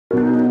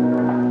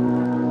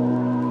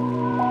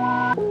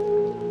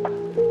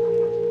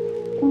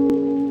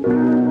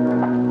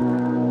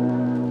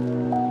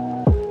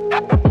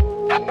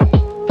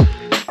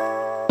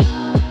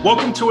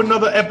Welcome to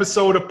another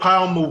episode of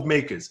Power Move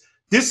Makers.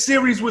 This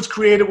series was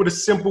created with a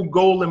simple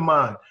goal in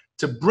mind: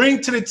 to bring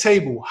to the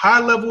table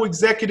high-level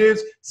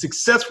executives,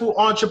 successful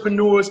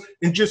entrepreneurs,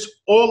 and just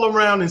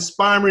all-around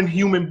inspiring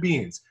human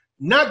beings.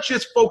 Not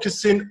just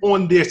focusing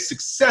on their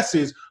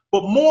successes,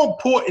 but more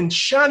important,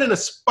 shining a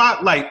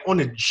spotlight on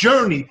the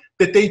journey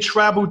that they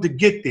traveled to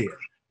get there.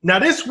 Now,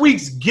 this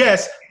week's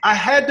guest, I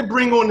had to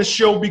bring on the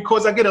show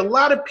because I get a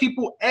lot of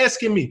people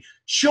asking me,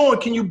 Shawn,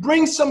 can you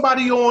bring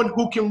somebody on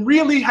who can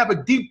really have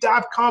a deep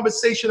dive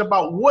conversation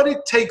about what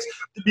it takes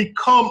to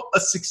become a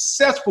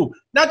successful,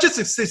 not just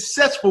a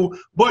successful,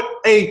 but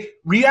a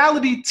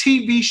reality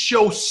TV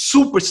show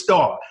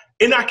superstar?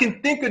 And I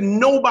can think of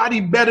nobody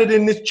better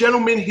than this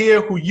gentleman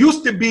here who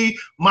used to be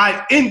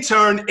my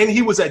intern, and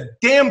he was a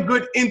damn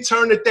good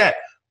intern at that.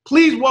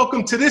 Please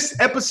welcome to this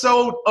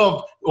episode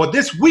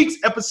this week's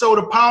episode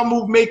of Power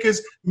Move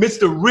Makers,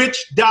 Mr.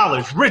 Rich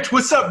Dollaz. Rich,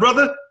 what's up,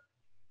 brother?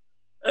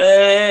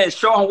 Hey,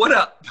 Shawn, what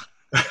up?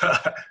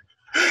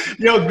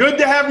 Yo, good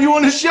to have you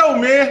on the show,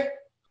 man.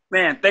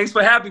 Man, thanks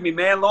for having me,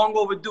 man. Long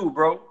overdue,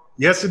 bro.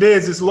 Yes, it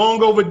is. It's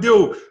long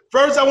overdue.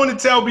 First, I want to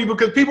tell people,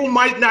 because people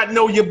might not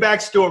know your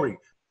backstory.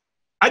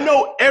 I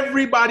know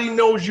everybody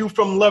knows you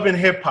from Love and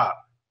Hip Hop,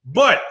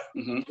 but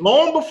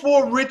long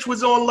before Rich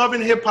was on Love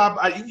and Hip Hop,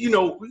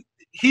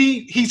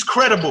 he's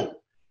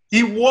credible.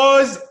 He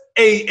was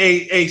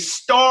a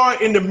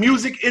star in the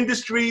music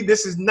industry.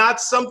 This is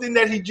not something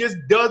that he just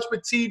does for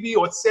TV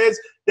or says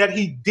that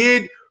he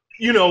did,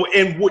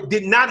 and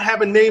did not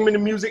have a name in the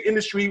music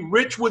industry.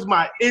 Rich was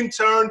my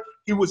intern.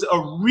 He was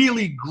a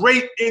really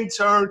great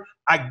intern.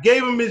 I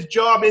gave him his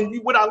job. And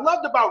what I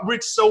loved about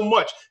Rich so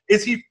much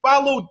is he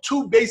followed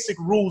two basic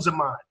rules of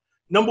mine.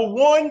 Number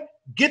one,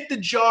 get the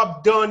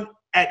job done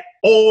at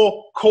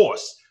all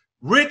costs.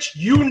 Rich,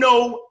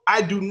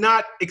 I do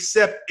not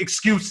accept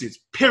excuses,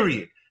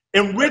 period.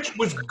 And Rich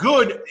was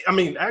good. I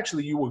mean,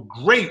 actually, you were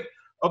great.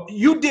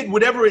 You did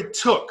whatever it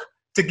took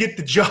to get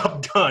the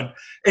job done,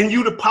 and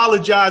you'd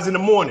apologize in the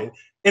morning.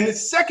 And the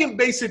second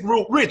basic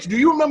rule, Rich, do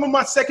you remember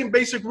my second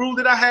basic rule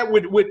that I had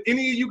with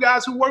any of you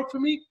guys who work for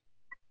me?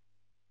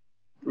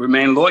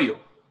 Remain loyal.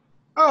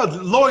 Oh,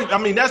 loyal. I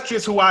mean, that's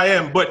just who I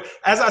am. But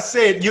as I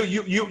said,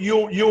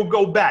 you'll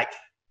go back.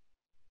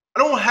 I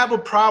don't have a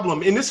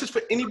problem, and this is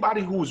for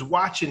anybody who is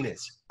watching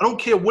this. I don't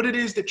care what it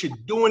is that you're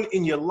doing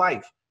in your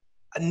life.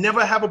 I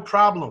never have a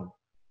problem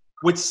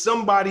with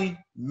somebody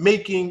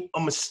making a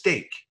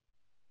mistake.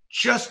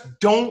 Just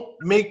don't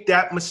make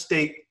that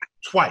mistake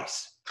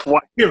twice.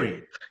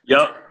 Period.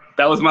 Yep,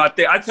 that was my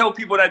thing. I tell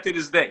people that to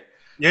this day.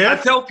 Yeah? I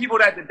tell people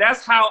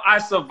that's how I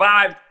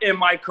survived in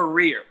my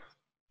career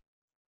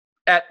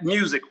at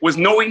music, was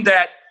knowing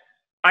that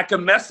I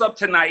could mess up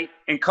tonight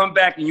and come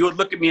back and you would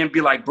look at me and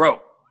be like,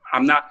 bro,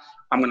 I'm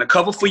going to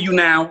cover for you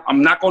now.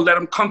 I'm not going to let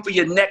them come for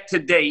your neck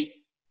today.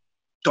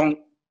 Don't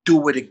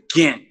do it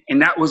again.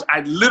 And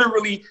I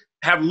literally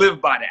have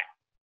lived by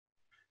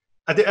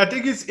that. I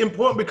think it's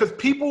important because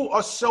people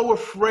are so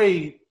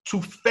afraid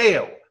to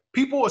fail.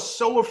 People are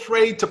so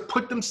afraid to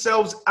put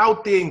themselves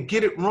out there and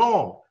get it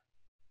wrong.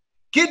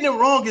 Getting it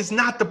wrong is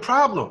not the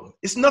problem.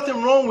 It's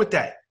nothing wrong with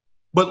that.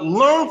 But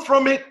learn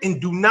from it and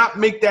do not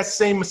make that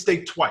same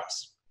mistake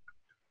twice.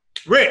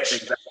 Rich,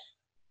 exactly.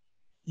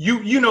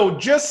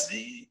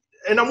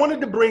 And I wanted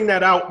to bring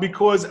that out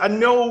because I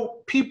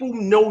know people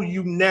know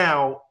you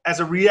now as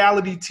a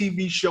reality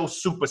TV show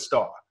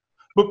superstar,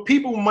 but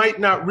people might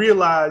not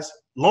realize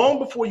long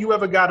before you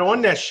ever got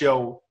on that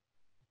show,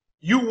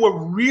 you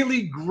were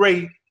really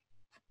great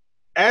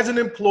as an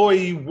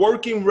employee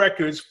working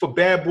records for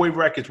Bad Boy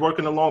Records,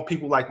 working along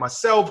people like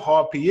myself,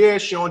 Hard Pierre,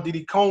 Shawn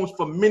Diddy Combs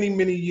for many,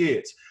 many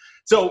years.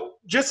 So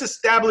just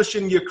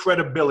establishing your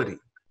credibility.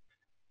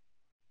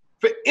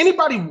 For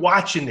anybody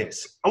watching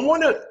this, I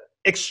want to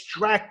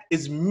extract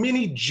as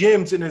many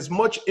gems and as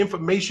much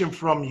information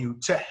from you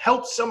to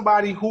help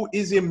somebody who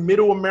is in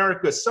middle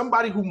America,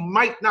 somebody who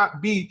might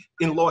not be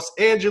in Los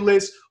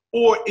Angeles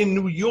or in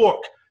New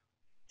York.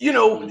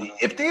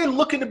 If they're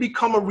looking to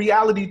become a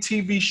reality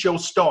TV show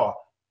star,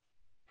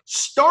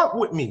 start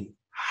with me.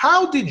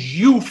 How did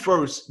you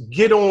first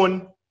get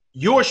on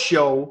your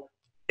show?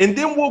 And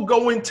then we'll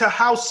go into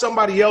how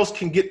somebody else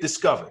can get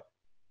discovered.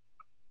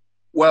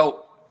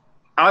 Well,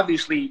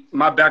 obviously,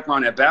 my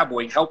background at Bad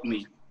Boy helped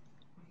me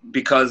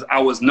because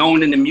I was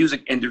known in the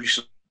music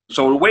industry.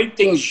 So the way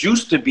things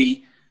used to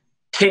be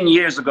 10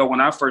 years ago when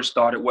I first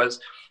started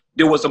was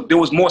there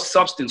was more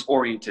substance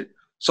oriented.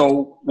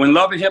 So when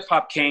Love and Hip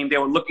Hop came, they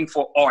were looking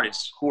for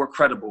artists who were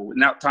credible. In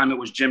that time, it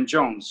was Jim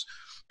Jones.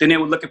 Then they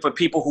were looking for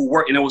people who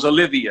worked, and it was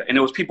Olivia, and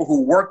it was people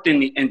who worked in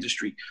the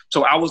industry.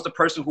 So I was the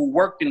person who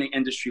worked in the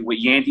industry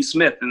with Yandy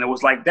Smith, and it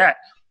was like that.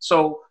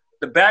 So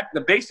the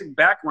basic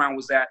background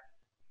was that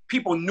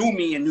people knew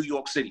me in New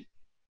York City.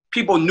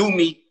 People knew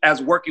me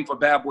as working for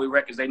Bad Boy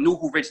Records. They knew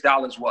who Rich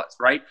Dollaz was,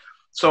 right?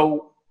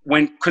 So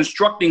when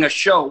constructing a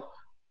show,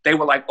 they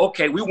were like,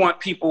 okay, we want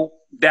people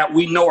that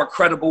we know are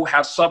credible,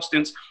 have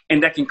substance,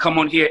 and that can come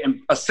on here and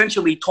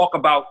essentially talk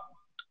about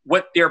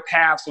what their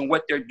paths and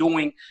what they're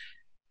doing,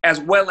 as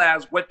well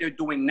as what they're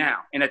doing now.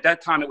 And at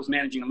that time, it was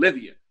managing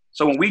Olivia.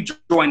 So when we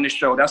joined the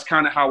show, that's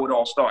kind of how it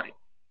all started.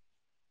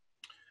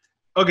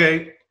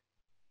 Okay.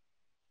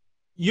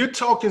 You're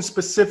talking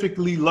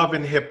specifically Love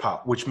and Hip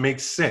Hop, which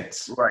makes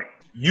sense. Right.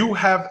 You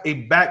have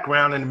a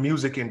background in the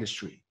music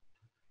industry.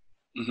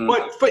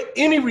 But for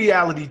any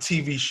reality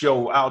TV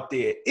show out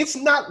there, it's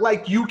not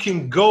like you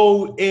can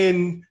go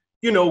and,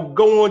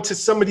 go onto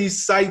some of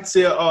these sites,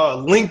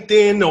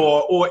 LinkedIn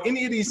or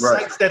any of these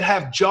sites that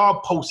have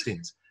job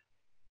postings.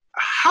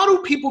 How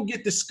do people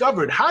get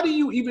discovered? How do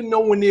you even know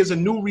when there's a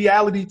new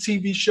reality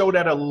TV show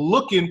that are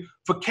looking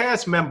for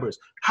cast members?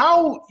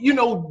 How,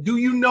 do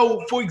you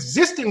know for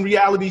existing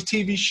reality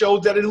TV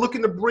shows that are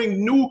looking to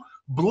bring new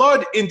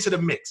blood into the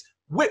mix?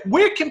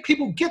 Where can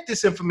people get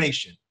this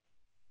information?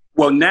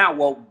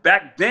 Well,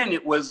 back then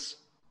it was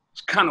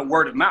kind of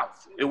word of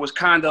mouth. It was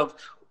kind of,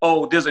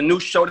 oh, there's a new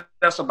show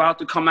that's about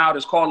to come out.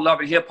 It's called Love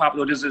and Hip Hop.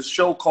 Or there's a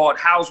show called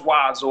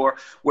Housewives, or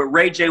where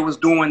Ray J was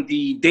doing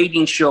the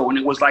dating show. And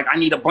it was like, I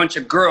need a bunch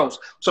of girls.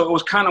 So it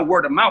was kind of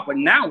word of mouth. But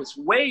now it's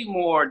way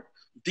more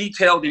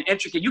detailed and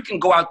intricate. You can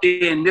go out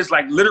there and there's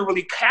like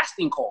literally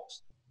casting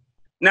calls.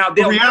 Now,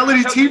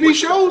 reality TV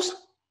shows?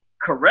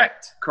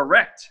 Correct.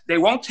 They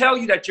won't tell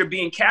you that you're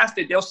being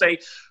casted. They'll say,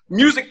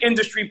 music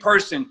industry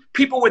person,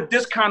 people with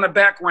this kind of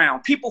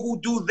background, people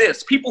who do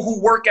this, people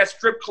who work at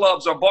strip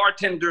clubs or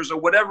bartenders or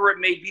whatever it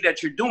may be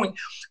that you're doing,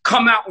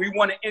 come out. We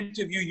want to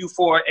interview you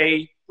for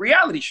a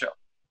reality show.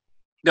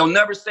 They'll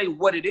never say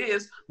what it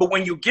is, but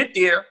when you get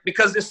there,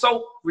 because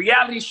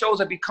reality shows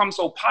have become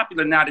so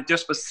popular now that they're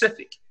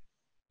specific.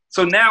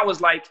 So now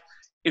it's like,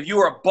 if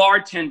you're a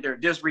bartender,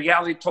 there's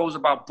reality shows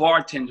about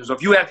bartenders. Or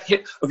if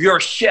you're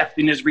a chef,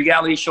 then there's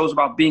reality shows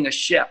about being a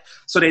chef.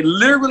 So they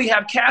literally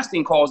have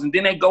casting calls, and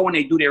then they go and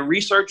they do their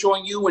research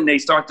on you, and they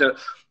start to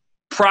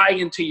pry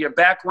into your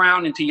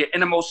background, into your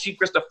innermost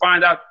secrets to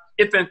find out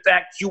if, in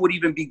fact, you would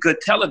even be good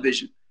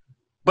television.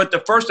 But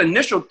the first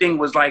initial thing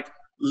was like,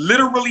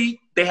 literally,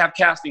 they have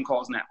casting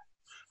calls now.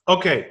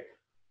 Okay.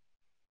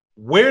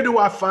 Where do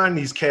I find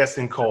these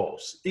casting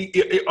calls?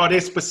 Are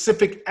there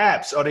specific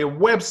apps? Are there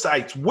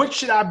websites? What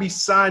should I be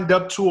signed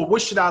up to, or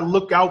what should I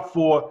look out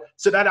for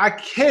so that I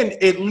can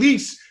at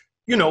least,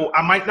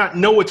 I might not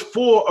know it's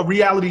for a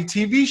reality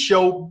TV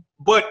show,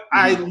 but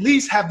I at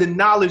least have the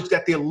knowledge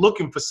that they're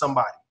looking for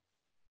somebody.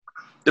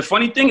 The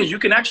funny thing is you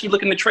can actually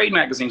look in the trade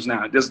magazines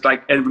now. There's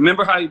and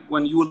remember how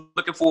when you were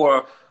looking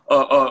for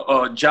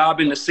a job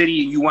in the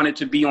city and you wanted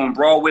to be on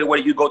Broadway, where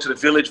you go to the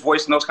Village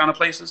Voice and those kind of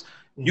places?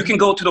 You can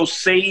go to those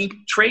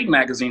same trade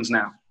magazines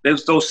now.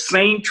 There's those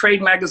same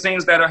trade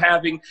magazines that are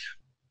having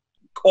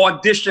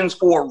auditions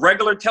for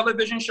regular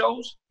television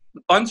shows,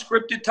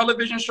 unscripted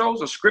television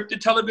shows, or scripted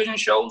television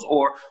shows,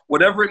 or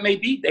whatever it may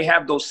be. They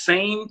have those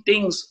same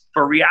things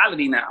for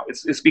reality now.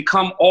 It's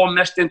become all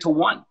meshed into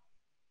one.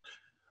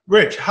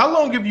 Rich, how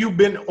long have you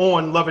been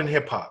on Love and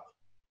Hip Hop?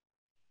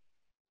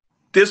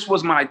 This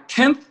was my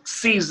 10th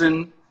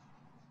season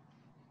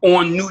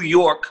on New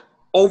York.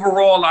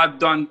 Overall, I've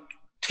done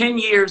 10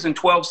 years and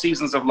 12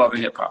 seasons of Love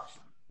and Hip Hop.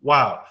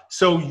 Wow.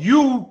 So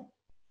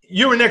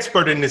you're an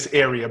expert in this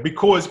area,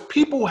 because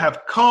people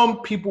have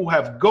come, people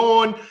have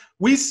gone.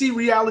 We see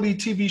reality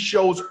TV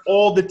shows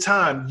all the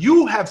time.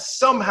 You have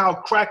somehow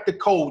cracked the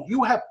code.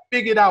 You have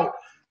figured out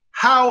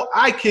how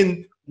I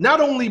can not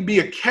only be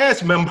a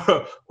cast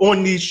member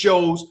on these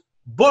shows,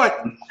 but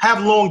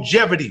have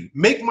longevity,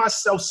 make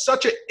myself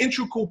such an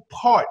integral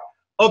part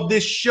of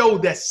this show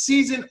that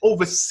season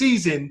over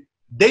season,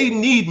 they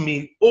need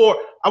me, or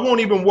I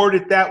won't even word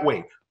it that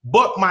way,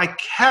 but my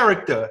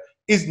character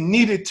is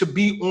needed to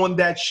be on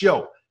that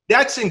show.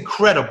 That's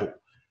incredible.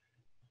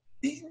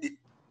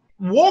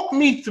 Walk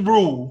me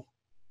through,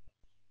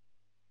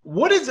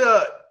 what does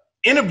a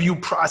interview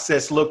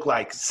process look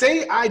like?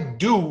 Say I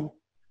do,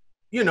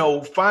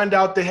 find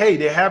out that, hey,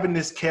 they're having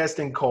this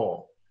casting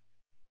call.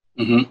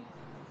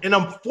 And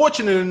I'm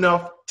fortunate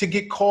enough to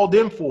get called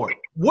in for it.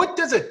 What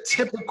does a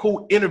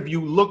typical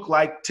interview look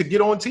like to get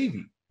on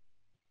TV?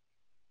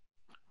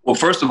 Well,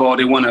 first of all,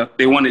 they want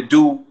to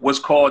do what's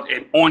called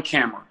an on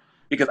camera,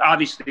 because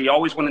obviously they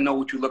always want to know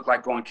what you look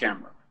like on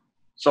camera.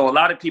 So a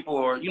lot of people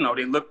are,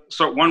 they look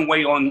one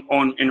way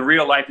on in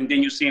real life, and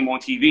then you see them on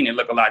TV and they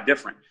look a lot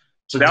different.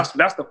 So that's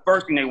the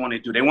first thing they want to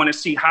do. They want to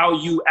see how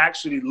you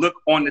actually look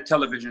on the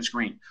television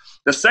screen.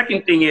 The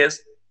second thing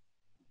is,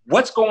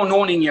 what's going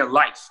on in your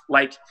life?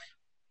 Like,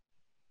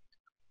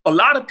 a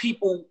lot of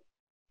people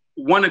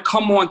want to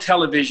come on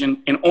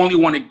television and only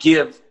want to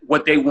give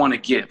what they want to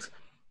give.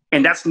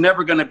 And that's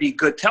never going to be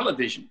good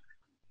television.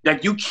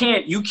 That you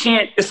can't,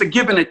 it's a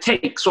give and a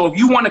take. So if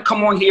you want to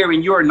come on here and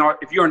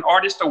if you're an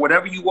artist or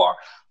whatever you are,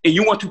 and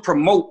you want to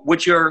promote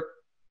what your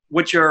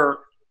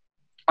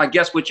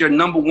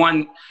number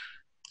one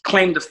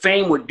claim to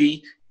fame would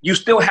be, you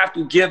still have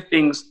to give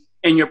things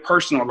in your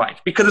personal life,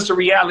 because it's a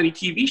reality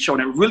TV show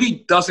and it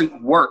really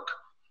doesn't work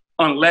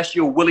unless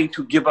you're willing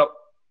to give up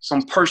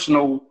some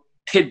personal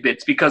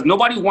tidbits, because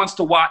nobody wants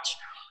to watch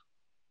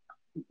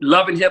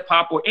Love and Hip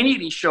Hop or any of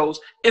these shows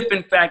if,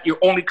 in fact, you're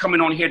only coming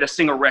on here to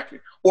sing a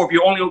record, or if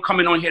you're only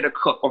coming on here to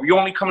cook, or if you're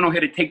only coming on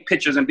here to take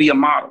pictures and be a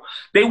model.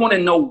 They want to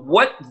know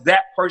what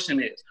that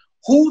person is.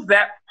 who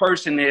that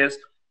person is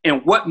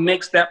and what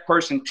makes that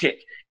person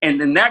tick. And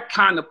then that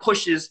kind of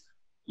pushes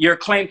your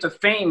claim to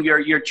fame,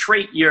 your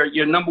trait,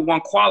 your number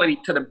one quality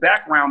to the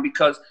background,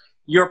 because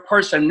your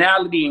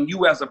personality and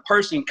you as a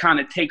person kind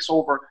of takes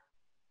over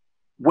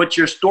what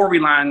your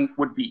storyline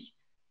would be.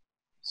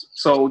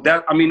 So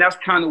that, I mean, that's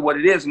kind of what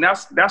it is. And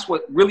that's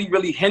what really,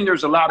 really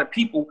hinders a lot of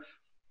people.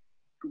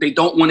 They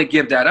don't want to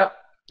give that up.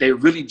 They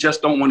really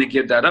just don't want to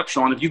give that up,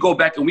 Shawn. If you go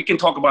back, and we can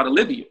talk about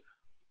Olivia.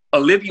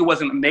 Olivia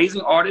was an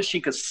amazing artist. She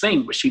could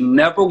sing, but she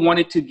never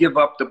wanted to give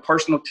up the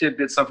personal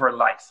tidbits of her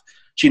life.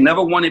 She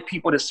never wanted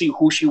people to see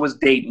who she was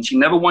dating. She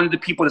never wanted the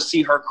people to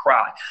see her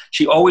cry.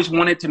 She always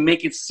wanted to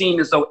make it seem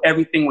as though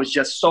everything was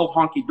just so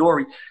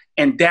hunky-dory.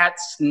 And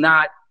that's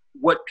not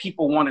what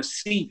people want to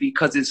see,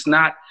 because it's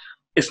not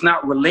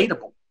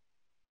relatable.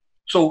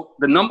 So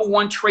the number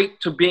one trait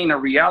to being a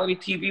reality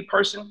TV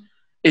person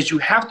is you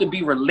have to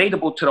be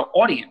relatable to the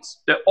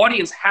audience. The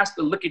audience has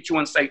to look at you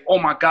and say, oh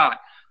my God,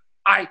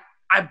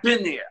 I've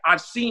been there.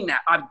 I've seen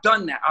that. I've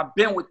done that. I've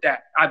been with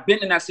that. I've been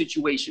in that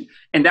situation.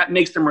 And that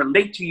makes them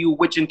relate to you,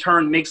 which in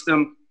turn makes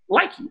them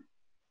like you.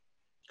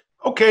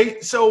 Okay,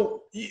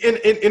 so,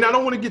 and I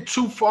don't want to get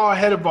too far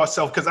ahead of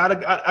ourselves, because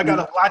I got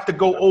a lot to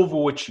go over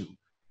with you.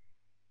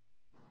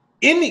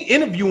 In the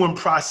interviewing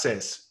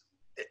process,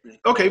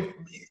 okay,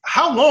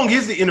 how long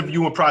is the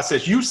interviewing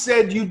process? You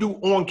said you do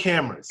on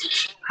cameras.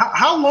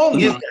 How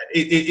long is that?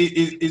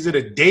 Is it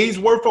a day's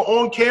worth of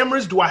on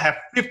cameras? Do I have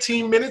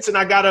 15 minutes and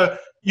I gotta,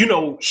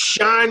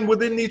 shine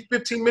within these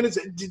 15 minutes?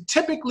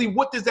 Typically,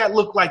 what does that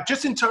look like,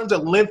 just in terms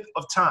of length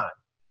of time?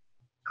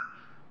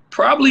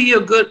 Probably a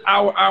good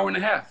hour and a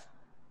half.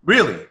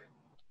 Really?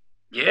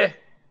 Yeah.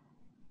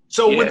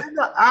 So within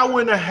an hour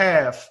and a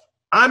half,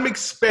 I'm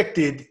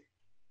expected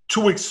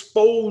to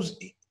expose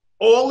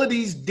all of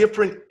these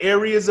different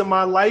areas of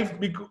my life,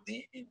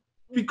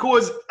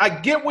 because I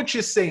get what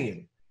you're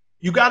saying.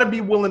 You got to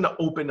be willing to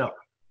open up.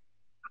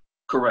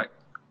 Correct.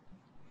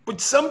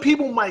 But some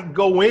people might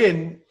go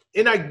in,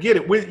 and I get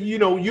it. With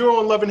you're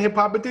on Love and Hip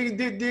Hop, but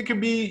there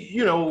could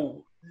be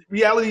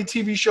reality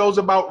TV shows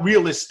about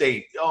real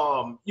estate,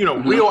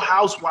 Real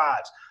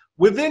Housewives.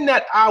 Within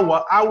that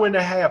hour and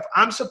a half,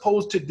 I'm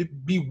supposed to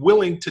be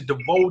willing to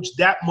divulge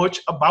that much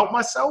about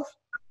myself?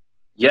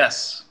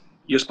 Yes.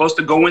 You're supposed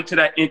to go into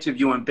that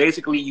interview and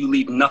basically you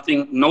leave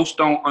nothing, no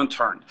stone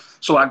unturned.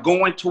 So I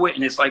go into it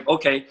and it's like,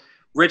 okay,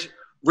 Rich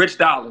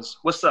Dollaz,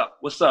 what's up?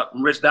 What's up?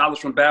 I'm Rich Dollaz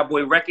from Bad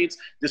Boy Records.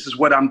 This is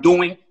what I'm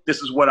doing.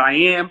 This is what I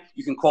am.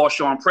 You can call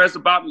Shawn Prez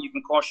about me. You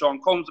can call Sean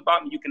Combs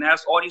about me. You can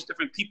ask all these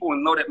different people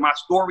and know that my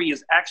story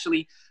is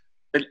actually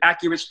an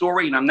accurate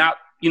story and I'm not,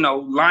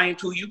 lying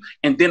to you.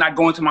 And then I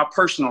go into my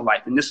personal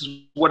life and this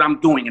is what I'm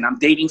doing. And I'm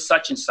dating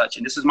such and such.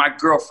 And this is my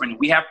girlfriend. And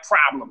we have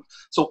problems.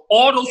 So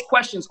all those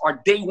questions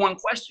are day one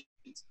questions.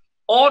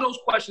 All those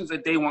questions are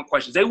day one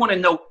questions. They want to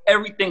know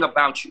everything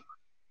about you.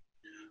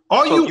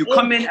 If you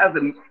come in as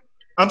a...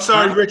 I'm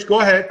sorry, Rich, go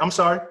ahead. I'm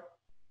sorry.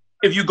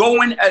 If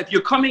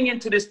you're coming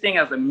into this thing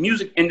as a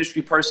music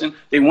industry person,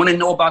 they want to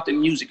know about the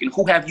music and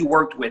who have you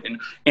worked with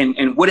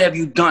and what have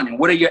you done and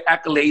what are your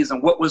accolades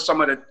and what was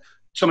some of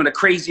the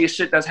craziest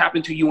shit that's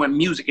happened to you in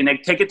music, and they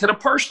take it to the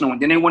personal, and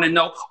then they want to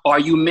know, are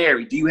you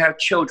married? Do you have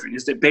children?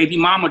 Is there baby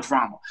mama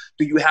drama?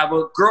 Do you have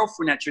a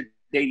girlfriend that you're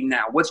dating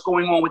now? What's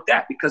going on with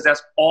that? Because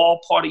that's all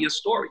part of your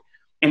story.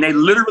 And they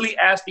literally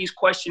ask these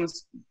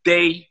questions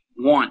day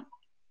one.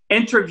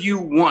 Interview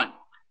one.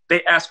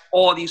 They ask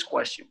all these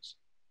questions.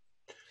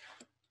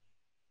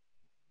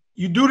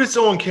 You do this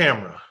on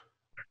camera.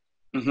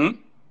 Mm-hmm.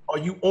 Are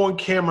you on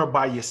camera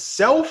by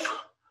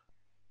yourself?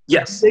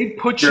 Yes. They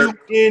put you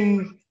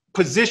in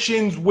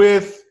positions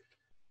with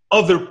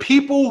other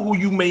people who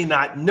you may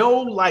not know.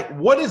 Like,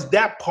 what does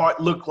that part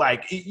look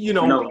like?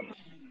 No.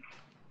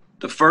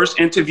 The first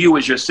interview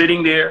is you're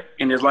sitting there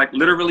and it's like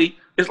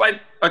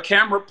a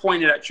camera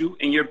pointed at you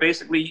and you're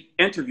basically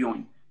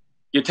interviewing.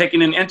 You're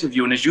taking an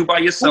interview and it's you by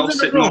yourself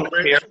sitting on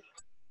the chair.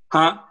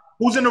 Huh?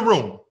 Who's in the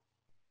room?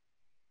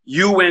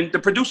 You and the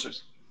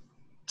producers.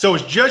 So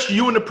it's just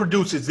you and the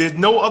producers. There's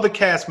no other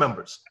cast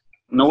members.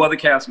 No other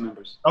cast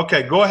members.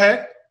 Okay, go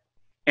ahead.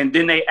 And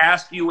then they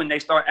ask you and they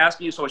start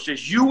asking you. So it's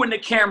just you and the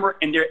camera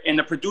and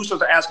the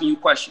producers are asking you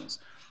questions.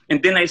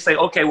 And then they say,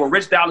 okay, well,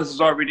 Rich Dollaz is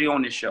already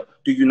on this show.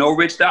 Do you know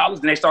Rich Dollaz?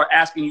 And they start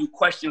asking you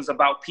questions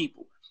about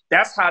people.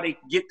 That's how they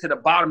get to the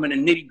bottom and the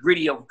nitty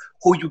gritty of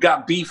who you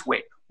got beef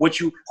with,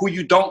 who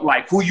you don't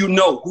like, who you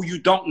know, who you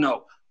don't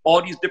know,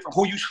 all these different,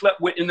 who you slept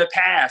with in the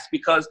past,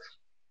 because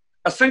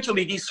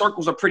essentially these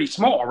circles are pretty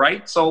small,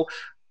 right? So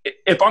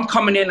if I'm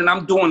coming in and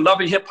I'm doing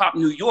Love and Hip Hop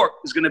New York,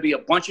 there's going to be a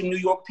bunch of New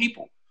York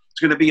people. It's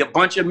going to be a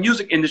bunch of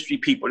music industry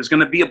people. There's going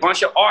to be a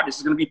bunch of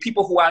artists. There's going to be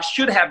people who I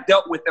should have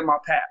dealt with in my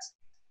past.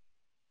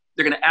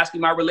 They're going to ask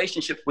me my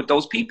relationship with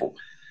those people.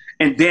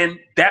 And then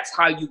that's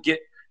how you get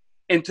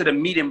into the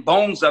meat and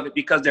bones of it,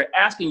 because they're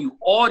asking you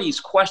all these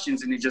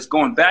questions and they're just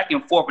going back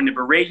and forth and they're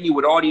berating you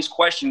with all these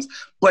questions,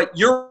 but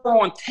you're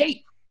on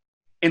tape.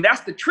 And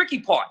that's the tricky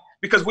part,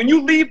 because when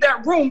you leave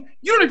that room,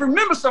 you don't even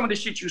remember some of the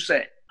shit you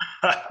said,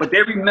 but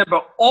they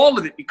remember all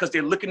of it because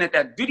they're looking at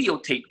that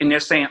videotape and they're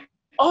saying,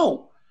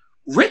 oh,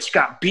 Rich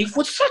got beef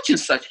with such and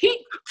such.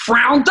 He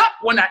frowned up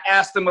when I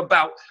asked him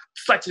about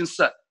such and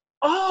such.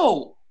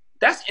 Oh,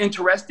 that's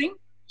interesting.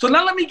 So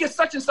now let me get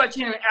such and such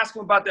in and ask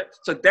him about that.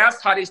 So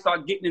that's how they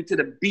start getting into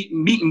the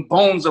meat and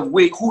bones of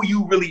who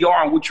you really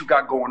are and what you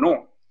got going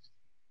on.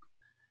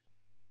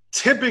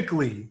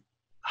 Typically,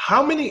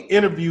 how many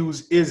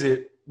interviews is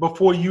it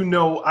before you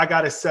know I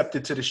got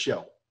accepted to the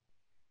show?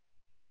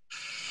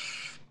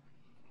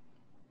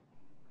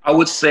 I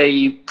would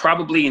say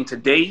probably in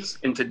today's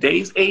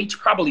age,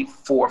 probably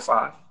 4 or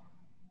 5.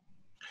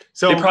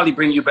 So they probably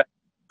bring you back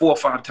 4 or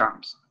 5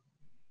 times.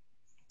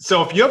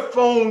 So if your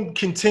phone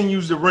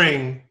continues to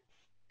ring,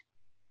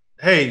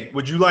 hey,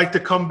 would you like to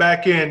come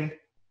back in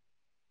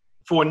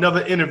for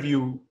another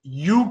interview?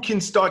 You can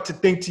start to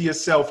think to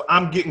yourself,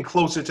 I'm getting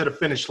closer to the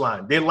finish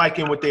line. They're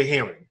liking what they're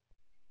hearing.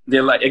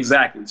 They're like,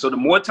 exactly. So the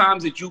more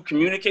times that you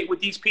communicate with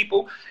these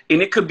people,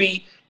 and it could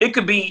be,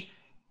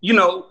 you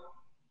know,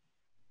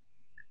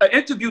 an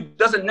interview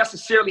doesn't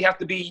necessarily have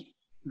to be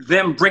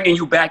them bringing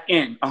you back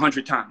in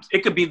 100 times. It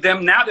could be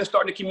them now they're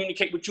starting to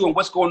communicate with you on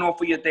what's going on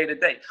for your day to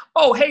day.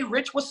 Oh, hey,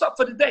 Rich, what's up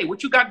for the day?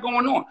 What you got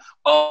going on?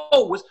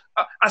 Oh,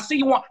 I see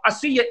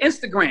your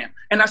Instagram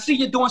and I see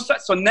you doing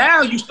such. So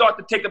now you start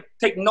to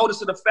take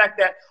notice of the fact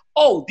that,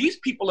 oh, these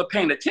people are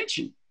paying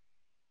attention.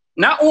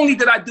 Not only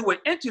did I do an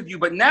interview,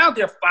 but now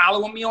they're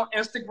following me on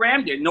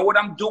Instagram. They know what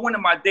I'm doing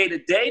in my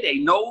day-to-day. They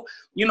know,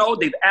 you know,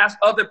 they've asked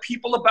other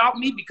people about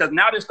me because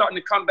now they're starting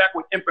to come back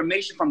with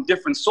information from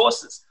different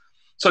sources.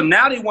 So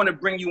now they want to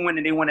bring you in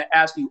and they want to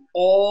ask you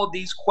all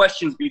these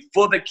questions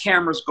before the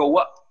cameras go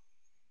up.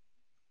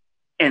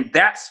 And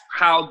that's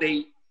how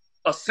they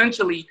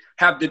essentially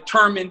have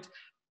determined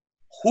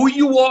who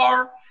you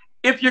are,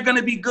 if you're going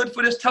to be good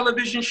for this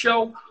television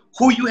show,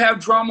 who you have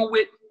drama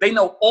with. They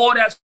know all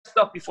that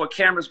stuff before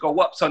cameras go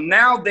up. So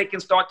now they can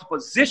start to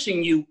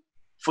position you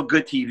for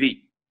good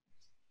TV.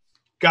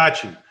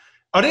 Got you.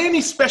 Are there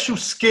any special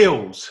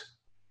skills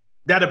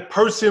that a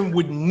person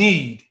would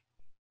need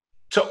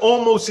to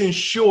almost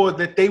ensure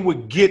that they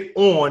would get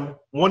on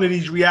one of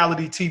these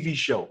reality TV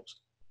shows?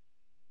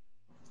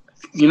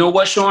 You know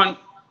what, Shawn?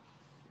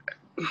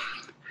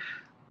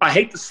 I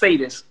hate to say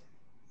this,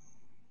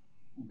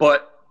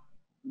 but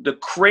the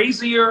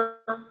crazier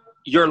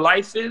your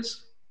life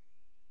is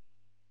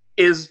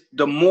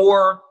the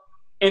more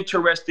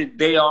interested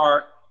they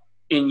are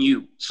in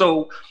you.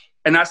 So,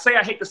 and I say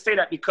I hate to say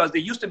that because there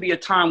used to be a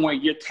time where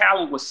your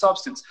talent was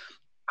substance.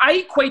 I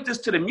equate this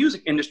to the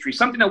music industry,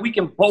 something that we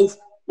can both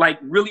like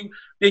really.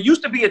 There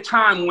used to be a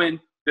time when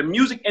the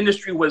music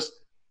industry was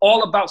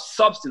all about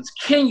substance.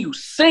 Can you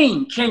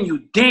sing? Can you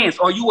dance?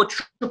 Are you a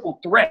triple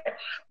threat?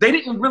 They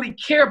didn't really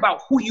care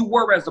about who you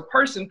were as a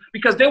person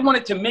because they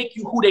wanted to make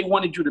you who they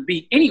wanted you to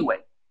be anyway.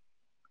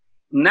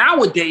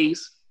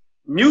 Nowadays,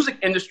 music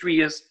industry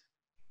is,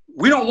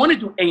 we don't want to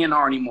do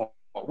A&R anymore.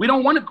 We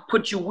don't want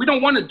to we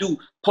don't want to do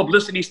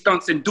publicity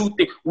stunts and do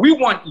things. We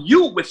want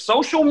you with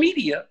social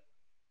media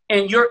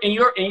and your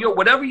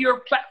whatever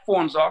your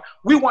platforms are.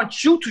 We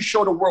want you to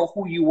show the world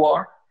who you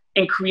are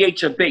and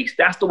create your base.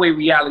 That's the way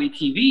reality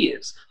TV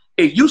is.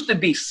 It used to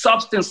be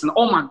substance and,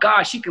 oh my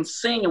gosh, she can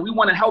sing and we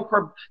want to help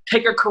her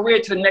take her career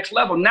to the next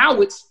level.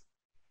 Now it's,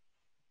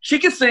 she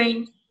can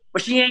sing,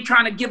 but she ain't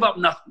trying to give up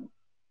nothing.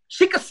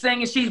 She could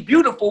sing and she's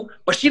beautiful,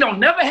 but she don't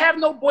never have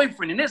no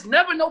boyfriend and there's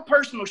never no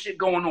personal shit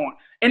going on.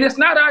 And it's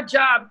not our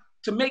job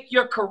to make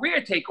your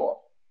career take off.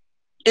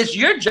 It's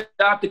your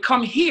job to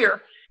come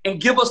here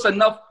and give us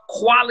enough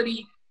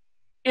quality,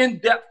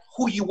 in-depth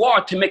who you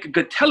are to make a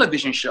good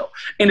television show.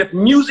 And if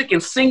music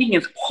and singing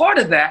is part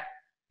of that,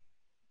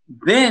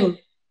 then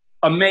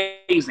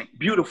amazing,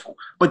 beautiful.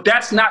 But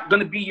that's not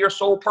going to be your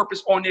sole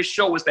purpose on this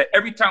show, is that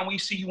every time we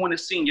see you on the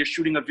scene, you're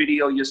shooting a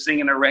video, you're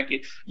singing a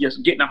record, you're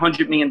getting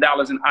 $100 million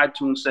in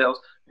iTunes sales,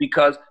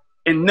 because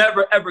and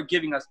never, ever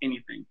giving us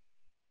anything.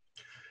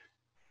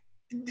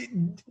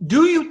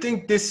 Do you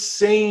think this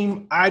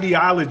same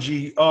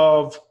ideology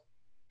of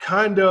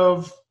kind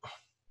of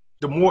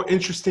the more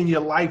interesting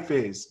your life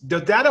is,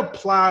 does that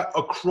apply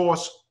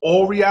across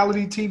all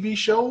reality TV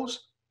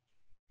shows?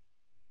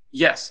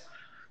 Yes.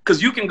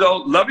 Because you can go,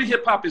 Love and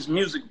Hip Hop is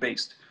music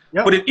based.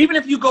 Yep. But even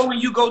if you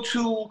go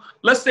to,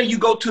 let's say you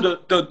go to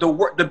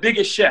the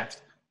Biggest Chef.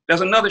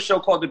 There's another show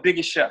called The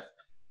Biggest Chef.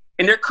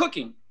 And they're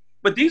cooking.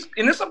 But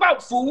and it's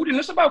about food and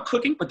it's about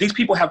cooking, but these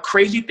people have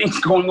crazy things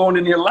going on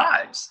in their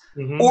lives.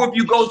 Mm-hmm. Or if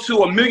you go to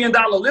 $1 Million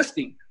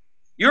Listing,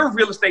 you're a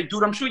real estate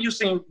dude. I'm sure you've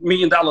seen $1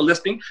 Million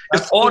Listing.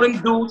 It's all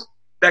them dudes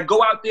that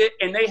go out there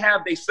and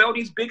they sell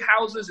these big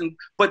houses,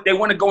 but they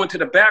want to go into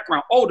the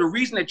background. Oh, the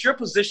reason that you're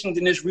positioned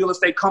in this real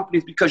estate company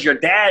is because your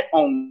dad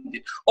owned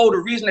it. Oh, the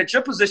reason that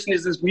your position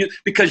is this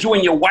because you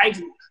and your wife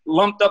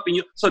lumped up in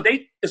you. So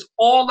it's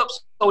all up.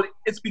 So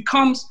it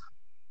becomes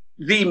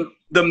the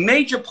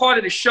major part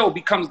of the show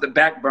becomes the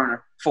back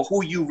burner for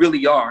who you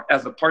really are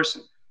as a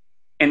person.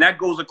 And that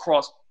goes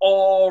across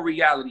all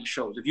reality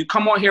shows. If you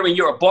come on here and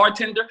you're a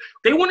bartender,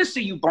 they want to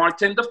see you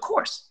bartend, of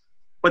course.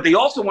 But they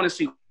also want to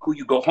see who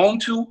you go home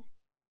to,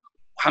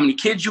 how many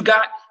kids you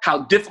got,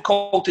 how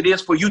difficult it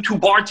is for you to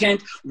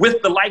bartend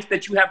with the life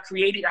that you have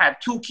created. I have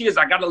 2 kids.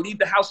 I got to leave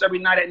the house every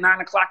night at 9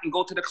 o'clock and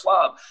go to the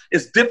club.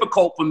 It's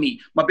difficult for me.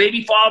 My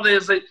baby father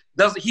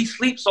he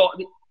sleeps all.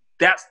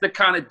 That's the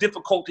kind of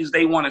difficulties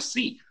they want to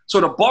see. So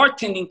the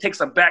bartending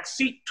takes a back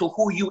seat to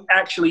who you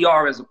actually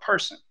are as a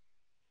person.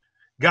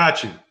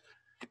 Got you.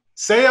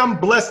 Say I'm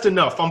blessed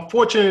enough. I'm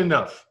fortunate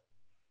enough.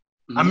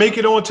 I make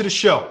it onto the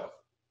show.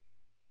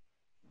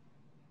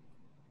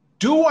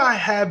 Do I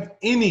have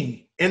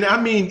any, and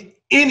I mean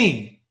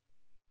any,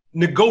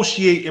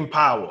 negotiating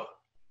power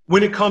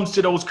when it comes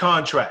to those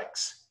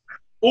contracts?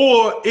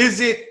 Or is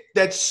it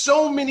that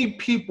so many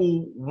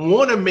people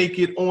want to make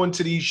it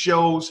onto these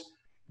shows,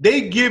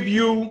 they give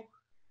you,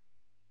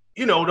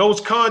 you know,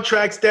 those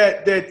contracts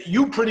that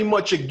you pretty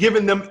much are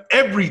giving them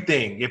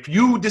everything. If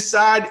you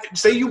decide,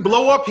 say you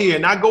blow up here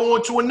and I go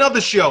on to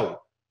another show,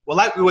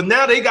 well,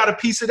 now they got a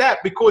piece of that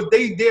because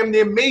they damn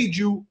near made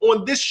you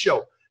on this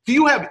show. Do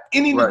you have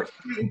any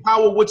negotiating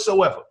power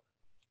whatsoever?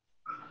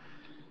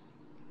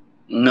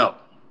 No.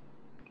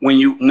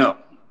 No.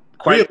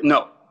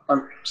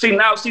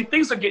 See,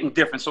 things are getting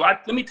different. So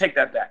let me take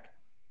that back.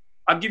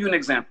 I'll give you an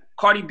example.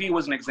 Cardi B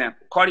was an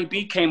example. Cardi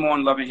B came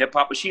on Love and Hip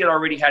Hop, but she had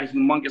already had a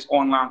humongous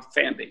online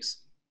fan base.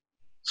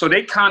 So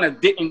they kind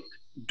of didn't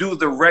do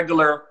the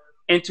regular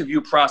interview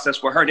process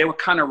for her. They were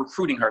kind of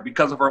recruiting her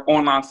because of her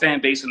online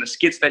fan base and the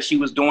skits that she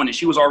was doing. And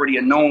she was already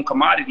a known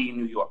commodity in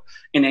New York.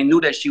 And they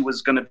knew that she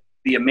was going to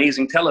be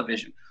amazing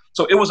television.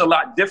 So it was a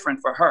lot different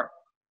for her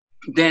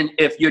than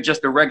if you're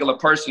just a regular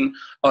person,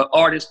 an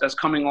artist that's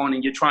coming on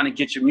and you're trying to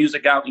get your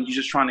music out and you're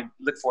just trying to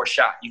look for a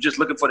shot. You're just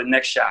looking for the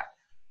next shot.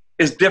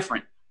 It's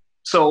different.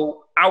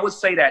 So I would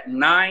say that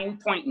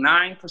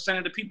 9.9%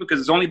 of the people, because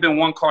there's only been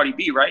one Cardi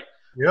B, right?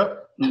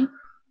 Yep.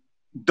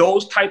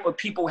 Those type of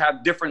people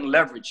have different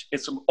leverage.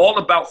 It's all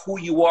about who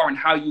you are and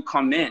how you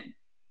come in,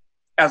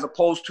 as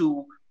opposed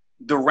to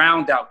the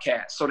round out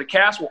cast. So the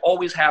cast will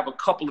always have a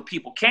couple of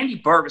people. Candy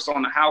Burgess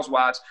on the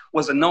Housewives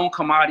was a known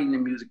commodity in the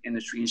music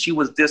industry, and she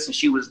was this and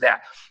she was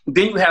that.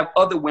 Then you have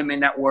other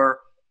women that were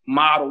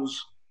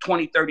models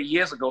 20, 30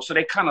 years ago. So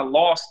they kind of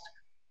lost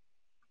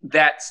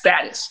that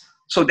status.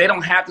 So they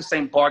don't have the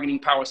same bargaining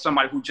power as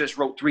somebody who just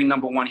wrote 3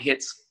 #1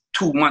 hits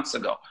 2 months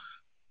ago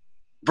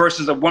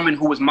versus a woman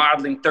who was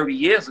modeling 30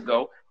 years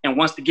ago and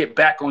wants to get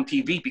back on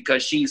TV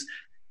because she's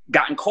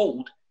gotten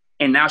cold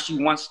and now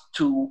she wants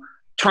to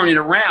turn it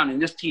around,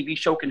 and this TV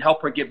show can help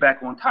her get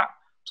back on top.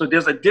 So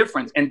there's a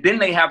difference. And then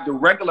they have the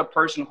regular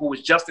person who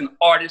is just an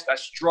artist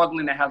that's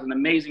struggling, that has an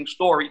amazing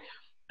story.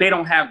 They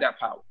don't have that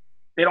power.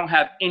 They don't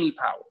have any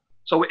power.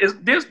 So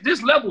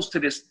there's levels to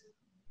this.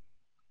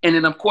 And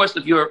then, of course,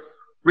 if you're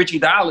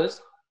Richie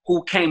Dollaz,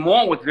 who came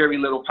on with very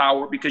little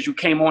power because you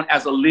came on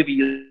as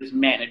Olivia's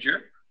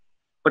manager,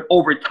 but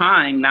over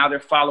time, now they're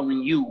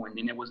following you. And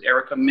then it was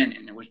Erica Menen,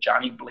 and it was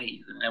Johnny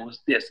Blaze, and it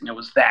was this, and it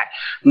was that.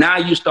 Now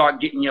you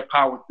start getting your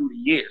power through the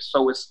years.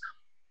 So it's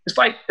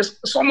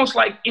almost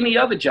like any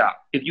other job.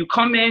 If you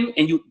come in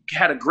and you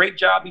had a great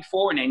job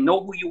before and they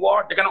know who you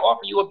are, they're going to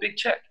offer you a big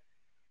check.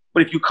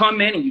 But if you come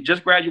in and you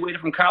just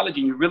graduated from college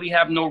and you really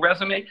have no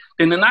resume,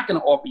 then they're not going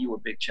to offer you a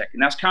big check.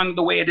 And that's kind of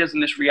the way it is in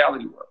this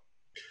reality world.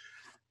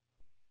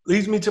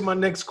 Leads me to my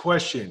next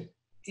question.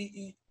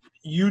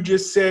 You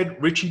just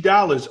said, Richie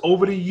Dollaz,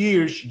 over the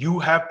years, you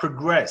have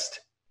progressed.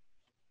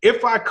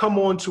 If I come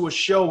on to a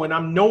show and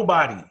I'm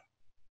nobody,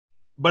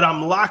 but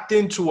I'm locked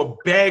into a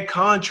bad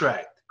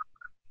contract,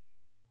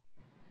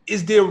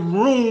 is there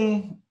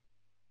room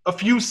a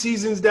few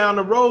seasons down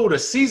the road, a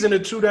season or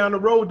 2 down the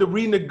road, to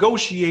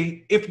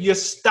renegotiate if your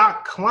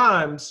stock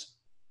climbs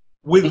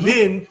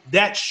within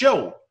that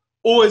show?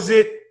 Or is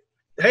it,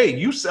 hey,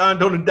 you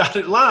signed on the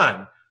dotted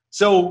line,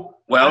 so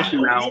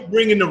you're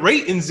bringing the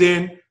ratings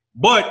in,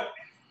 but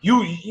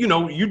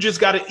you just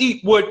got to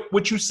eat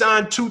what you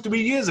signed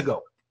 2-3 years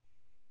ago?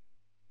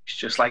 It's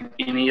just like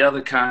any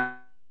other kind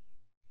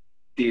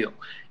of deal.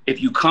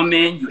 If you come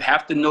in, you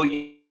have to know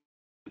you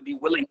be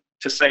willing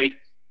to say,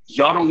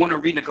 y'all don't want to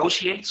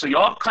renegotiate. So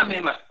y'all come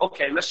in like,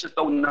 okay, let's just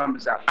throw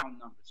numbers out.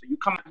 So you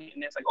come in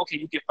and it's like, okay,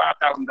 you get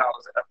 $5,000 an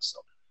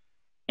episode.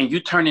 And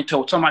you turn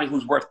into somebody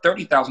who's worth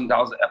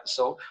 $30,000 an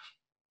episode.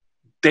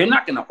 They're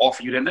not going to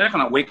offer you that. They're not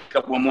going to wake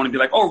up one morning and be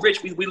like, oh,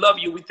 Rich, we love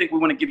you. We think we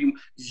want to give you.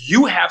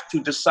 You have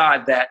to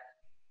decide that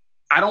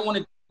I don't want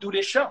to do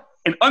this show.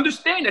 And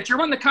understand that you're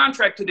under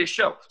contract to this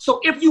show. So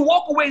if you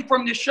walk away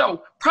from this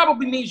show,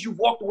 probably means you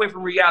walked away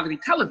from reality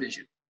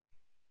television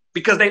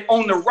because they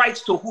own the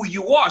rights to who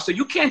you are. So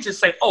you can't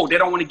just say, oh, they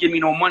don't want to give me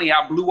no money.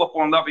 I blew up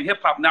on Love and Hip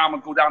Hop. Now I'm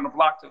going to go down the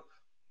block to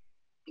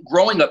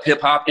Growing Up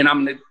Hip Hop and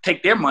I'm going to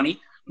take their money.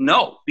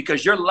 No,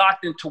 because you're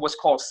locked into what's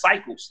called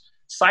cycles.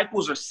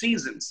 Cycles are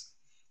seasons.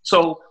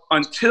 So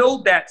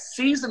until that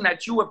season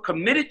that you have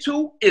committed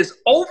to is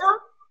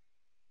over,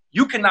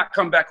 you cannot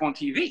come back on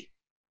TV.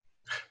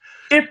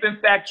 If, in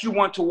fact, you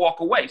want to walk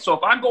away. So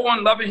if I go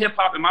on Love and Hip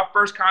Hop and my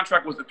first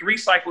contract was a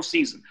 3-cycle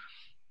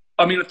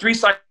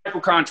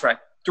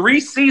contract, 3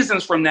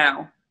 seasons from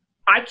now,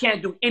 I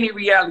can't do any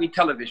reality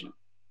television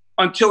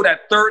until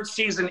that 3rd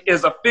season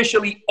is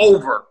officially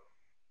over.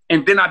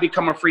 and then I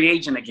become a free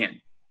agent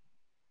again.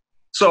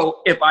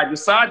 So if I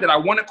decide that I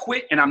want to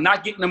quit and I'm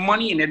not getting the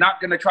money and they're not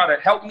going to try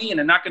to help me and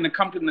they're not going to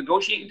come to the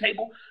negotiating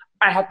table,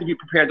 I have to be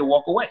prepared to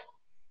walk away.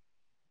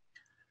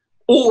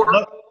 Or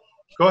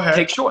go ahead.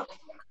 Take shorts.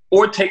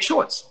 Or take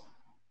shorts.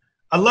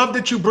 I love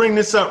that you bring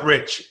this up,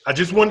 Rich. I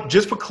just want,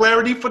 just for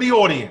clarity for the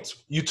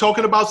audience, you're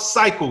talking about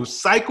cycles.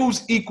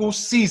 Cycles equal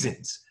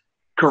seasons.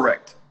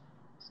 Correct.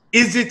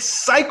 Is it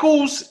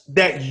cycles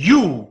that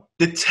you,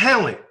 the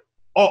talent,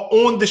 are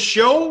on the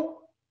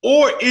show,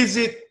 or is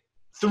it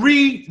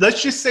three,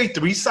 let's just say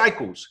 3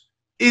 cycles?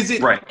 Is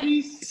it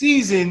 3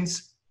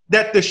 seasons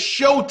that the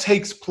show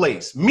takes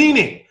place?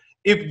 Meaning,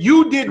 if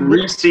you did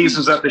 3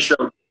 seasons of the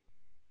show.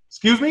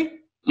 Excuse me?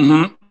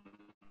 Mm-hmm.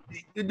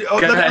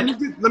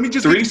 Let me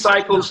just 3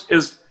 cycles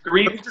is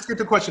 3. Let me just get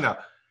the question out.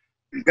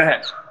 Go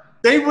ahead.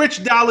 Say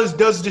Rich Dollaz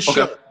does the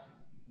show.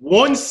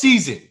 1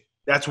 season.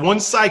 That's 1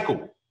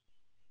 cycle.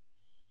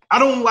 I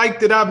don't like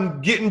that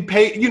I'm getting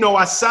paid. You know,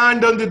 I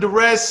signed under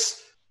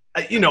duress.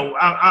 You know,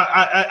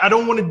 I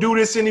don't want to do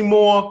this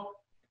anymore.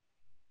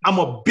 I'm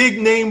a big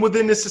name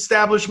within this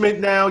establishment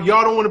now.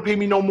 Y'all don't want to pay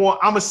me no more.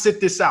 I'm going to sit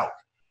this out.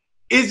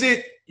 Is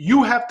it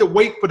you have to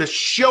wait for the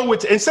show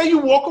and say you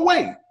walk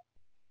away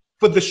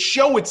for the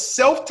show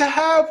itself to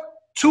have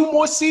 2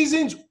 more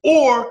seasons?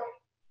 Or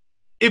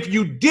if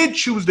you did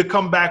choose to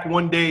come back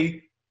one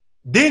day,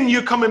 then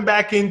you're coming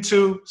back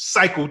into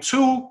cycle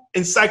 2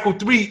 and cycle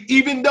 3,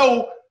 even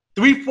though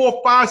 3,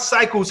 4, 5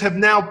 cycles have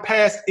now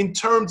passed in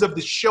terms of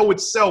the show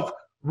itself,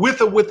 with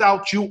or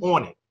without you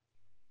on it?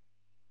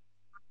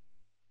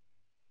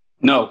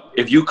 No,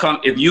 if you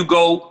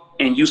go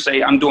and you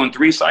say, I'm doing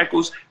 3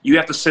 cycles, you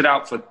have to sit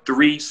out for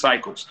 3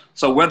 cycles.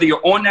 So whether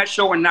you're on that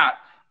show or not,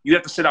 you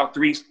have to sit out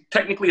 3.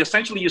 Technically,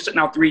 essentially, you're sitting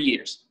out 3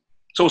 years.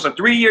 So it's a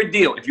 3-year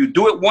deal. If you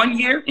do it 1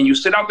 year and you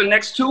sit out the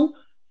next 2,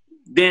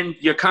 then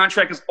your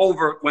contract is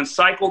over when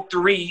cycle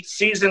 3,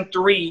 season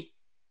 3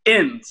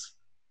 ends.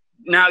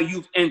 Now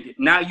you've ended.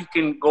 Now you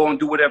can go and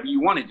do whatever you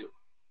want to do.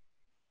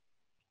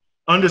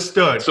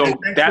 Understood. So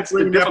that's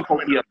the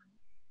difficulty of it.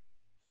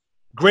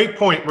 Great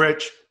point,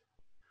 Rich.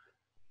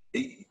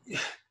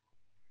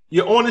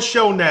 You're on the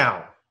show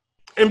now.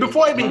 And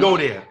before I even go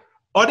there,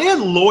 are there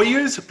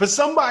lawyers for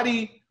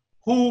somebody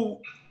who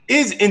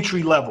is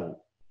entry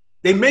level?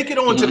 They make it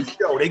onto the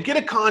show. They get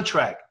a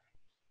contract.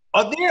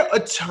 Are there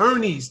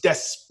attorneys that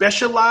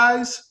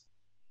specialize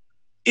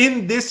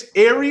in this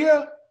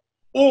area?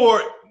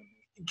 Or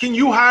can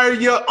you hire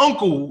your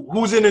uncle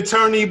who's an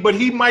attorney, but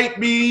he might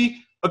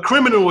be a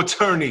criminal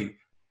attorney?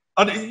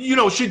 You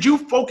know, should you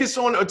focus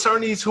on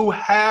attorneys who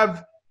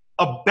have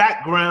a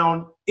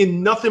background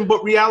in nothing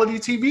but reality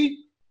TV?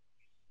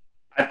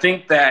 I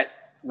think that,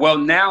 well,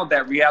 now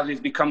that reality has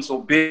become so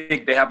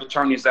big, they have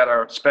attorneys that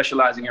are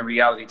specializing in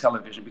reality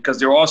television because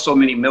there are so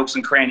many nooks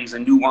and crannies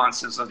and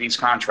nuances of these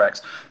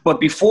contracts. But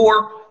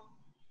before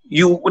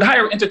you would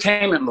hire an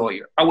entertainment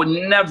lawyer, I would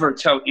never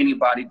tell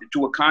anybody to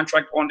do a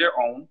contract on their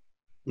own,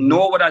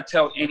 nor would I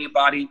tell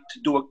anybody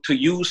to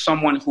use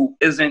someone who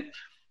isn't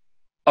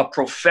a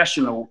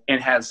professional and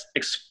has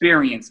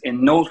experience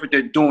and knows what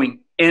they're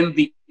doing in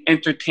the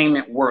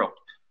entertainment world.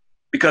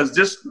 Because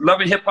this Love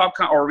and Hip Hop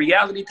or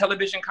reality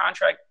television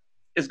contract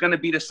is going to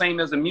be the same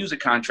as a music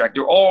contract.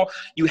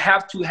 You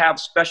have to have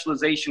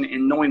specialization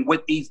in knowing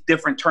what these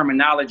different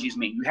terminologies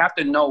mean. You have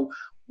to know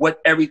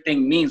what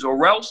everything means,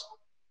 or else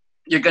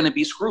you're going to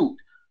be screwed.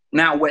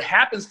 Now, what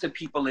happens to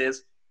people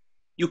is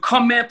you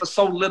come in for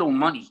so little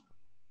money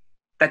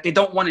that they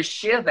don't want to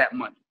share that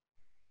money.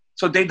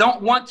 So they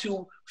don't want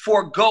to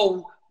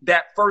forego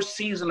that first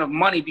season of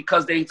money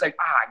because they say,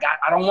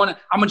 I don't want to,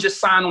 I'm going to just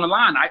sign on the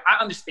line. I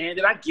understand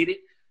it. I get it.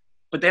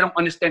 But they don't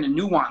understand the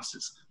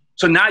nuances.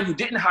 So now you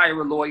didn't hire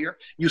a lawyer.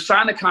 You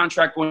signed a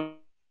contract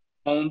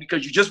on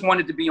because you just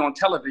wanted to be on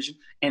television.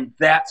 And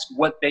that's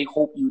what they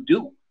hope you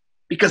do,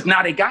 because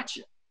now they got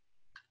you.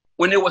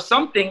 When there were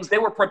some things, they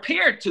were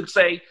prepared to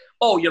say,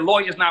 oh, your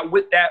lawyer's not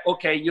with that.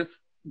 Okay,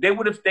 they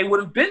would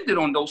have bended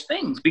on those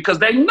things because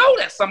they know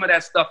that some of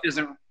that stuff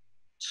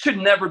should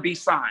never be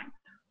signed.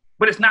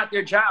 But it's not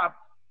their job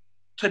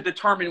to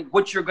determine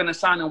what you're going to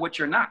sign and what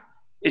you're not.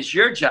 It's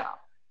your job.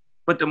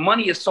 But the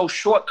money is so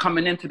short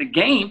coming into the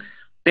game,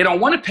 they don't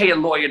want to pay a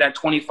lawyer that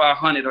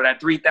 $2,500 or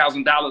that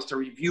 $3,000 to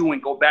review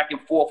and go back and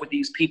forth with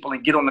these people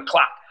and get on the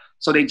clock.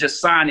 So they just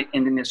sign it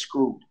and then they're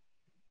screwed.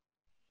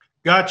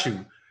 Got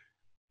you.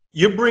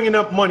 You're bringing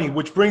up money,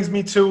 which brings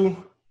me to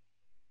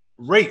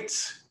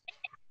rates.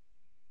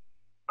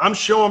 I'm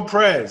Shawn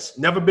Prez,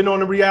 never been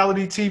on a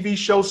reality TV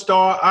show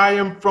star. I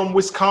am from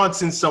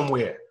Wisconsin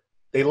somewhere.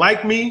 They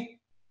like me.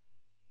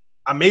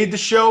 I made the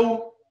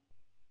show.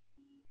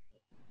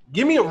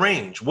 Give me a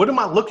range. What am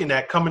I looking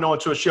at coming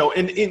onto a show?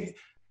 And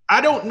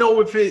I don't know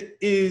if it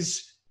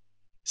is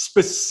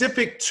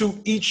specific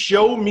to each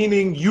show,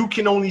 meaning you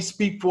can only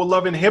speak for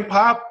Love and Hip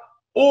Hop,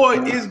 or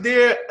is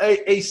there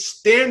a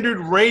standard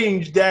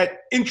range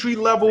that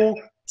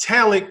entry-level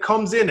talent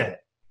comes in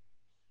at?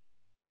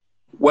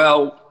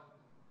 Well,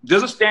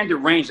 there's a standard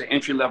range that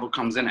entry-level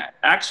comes in at.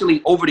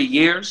 Actually, over the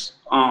years,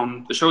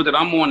 the show that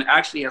I'm on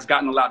actually has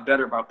gotten a lot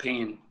better about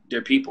paying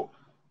They're people.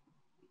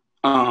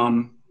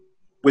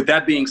 With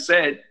that being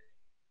said,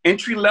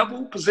 entry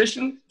level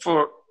position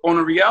on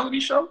a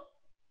reality show,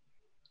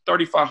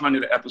 $3,500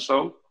 an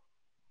episode.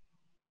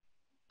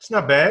 It's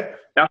not bad.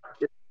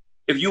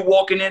 If you're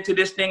walking into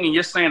this thing and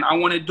you're saying, I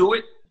want to do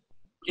it,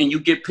 and you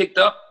get picked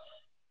up,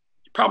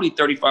 probably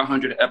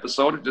 $3,500 an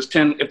episode.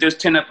 If there's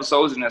 10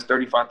 episodes, and that's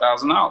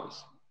 $35,000.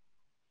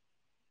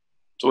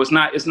 So it's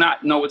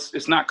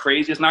not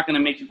crazy. It's not going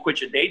to make you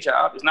quit your day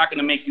job. It's not going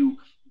to make you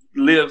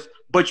live,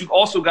 but you've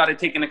also got to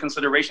take into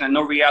consideration that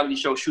no reality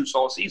show shoots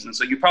all season.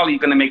 So you're probably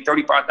going to make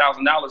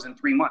 $35,000 in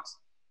 3 months.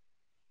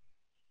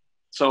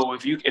 So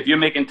if you're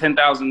making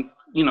 $10,000,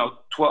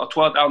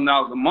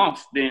 $12,000 a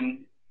month,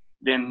 then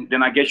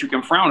I guess you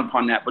can frown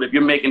upon that. But if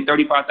you're making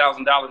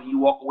 $35,000 and you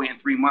walk away in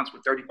 3 months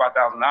with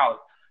 $35,000,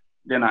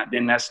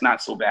 then that's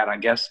not so bad, I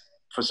guess,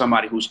 for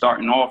somebody who's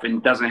starting off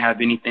and doesn't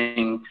have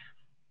anything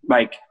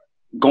like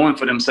going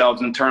for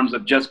themselves in terms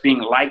of just being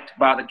liked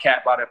by the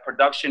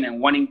production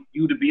and wanting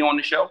you to be on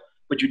the show.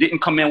 But you didn't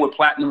come in with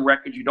platinum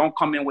records. You don't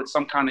come in with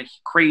some kind of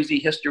crazy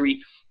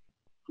history.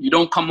 You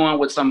don't come on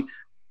with some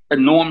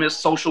enormous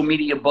social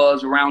media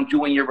buzz around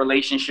you and your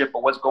relationship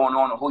or what's going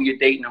on or who you're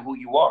dating or who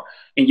you are.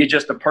 And you're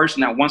just a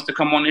person that wants to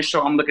come on this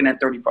show. I'm looking at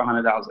 $3,500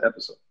 an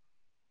episode.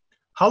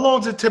 How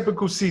long is a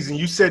typical season?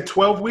 You said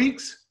 12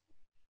 weeks?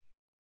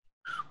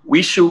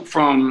 We shoot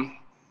from,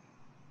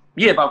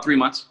 about 3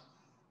 months.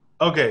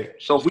 Okay.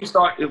 So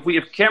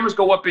if cameras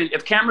go up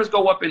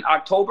in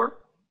October,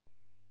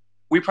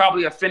 we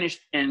probably are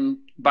finished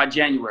by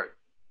January,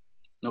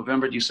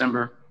 October,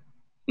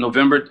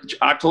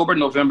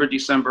 November,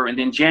 December, and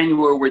then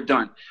January we're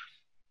done.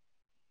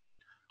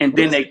 And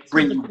then they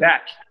bring you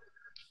back.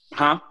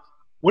 Huh?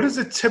 What does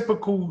a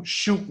typical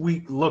shoot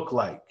week look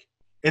like?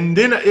 And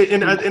then,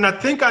 and I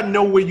think I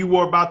know where you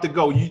were about to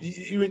go.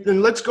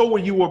 And let's go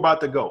where you were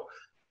about to go.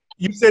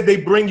 You said they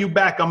bring you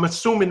back. I'm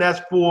assuming that's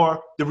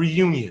for the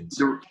reunions.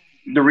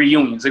 The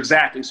reunions,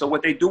 exactly. So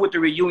what they do with the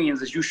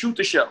reunions is you shoot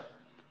the show.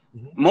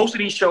 Mm-hmm. Most of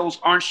these shows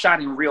aren't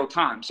shot in real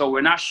time. So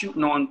we're not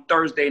shooting on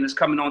Thursday and it's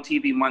coming on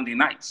TV Monday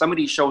night. Some of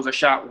these shows are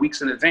shot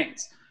weeks in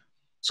advance.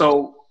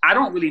 So I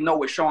don't really know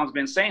what Shawn's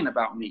been saying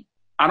about me.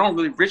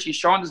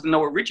 Shawn doesn't know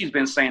what Richie's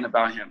been saying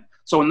about him.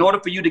 So in order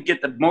for you to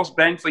get the most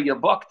bang for your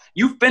buck,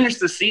 you finish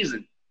the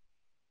season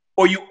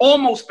or you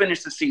almost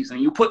finish the season.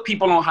 You put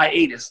people on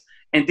hiatus.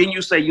 And then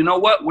you say, you know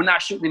what? We're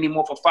not shooting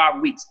anymore for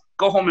 5 weeks.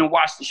 Go home and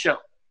watch the show.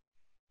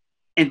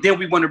 And then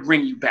we want to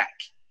bring you back.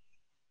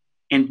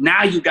 And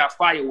now you got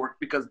fireworks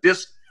because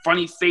this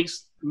funny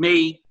face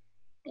made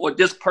or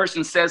this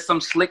person says some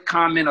slick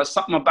comment or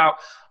something about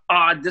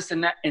this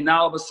and that. And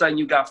now all of a sudden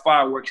you got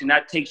fireworks and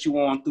that takes you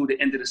on through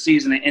the end of the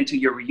season and into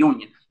your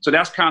reunion. So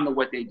that's kind of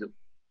what they do.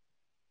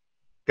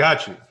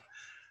 Got you.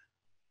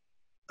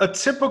 A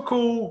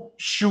typical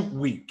shoot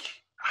week.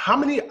 How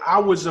many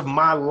hours of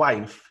my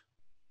life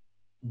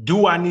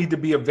do I need to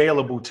be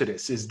available to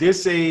this? Is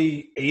this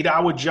a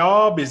 8-hour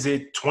job? Is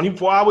it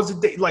 24 hours a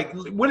day? Like,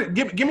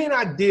 give me an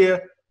idea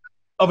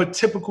of a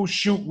typical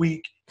shoot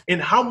week and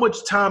how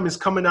much time is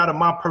coming out of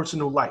my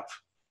personal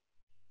life.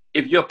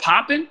 If you're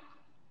popping?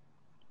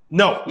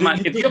 No.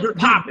 If you're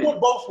popping. Do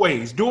it both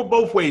ways. Do it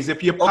both ways.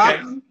 If you're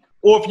popping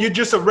or if you're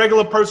just a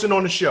regular person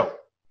on the show.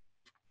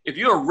 If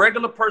you're a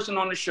regular person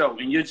on the show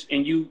and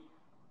you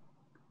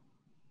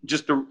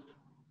just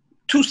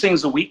 2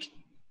 scenes a week,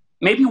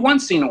 maybe 1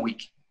 scene a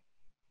week.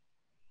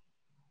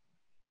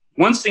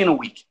 1 scene a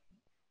week.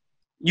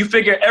 You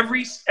figure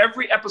every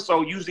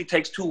episode usually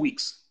takes 2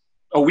 weeks.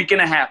 A week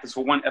and a half is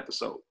for 1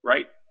 episode,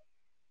 right?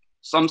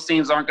 Some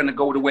scenes aren't going to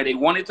go the way they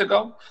want it to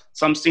go.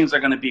 Some scenes are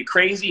going to be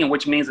crazy, and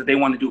which means that they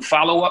want to do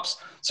follow-ups.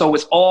 So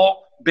it's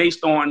all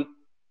based on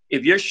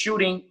if you're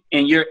shooting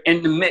and you're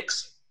in the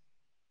mix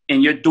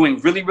and you're doing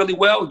really, really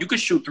well, you could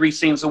shoot 3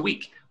 scenes a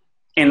week.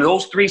 And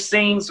those 3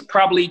 scenes,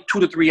 probably 2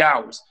 to 3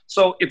 hours.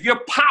 So if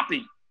you're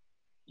popping,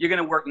 you're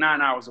going to work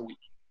 9 hours a week.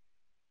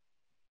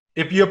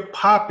 If you're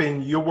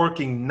popping, you're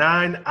working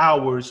 9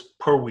 hours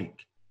per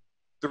week.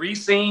 3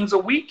 scenes a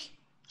week,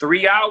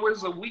 3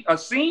 hours a week, a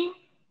scene,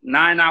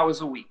 9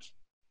 hours a week.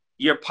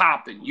 You're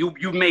popping.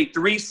 You made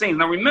 3 scenes.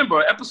 Now remember,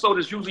 an episode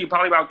is usually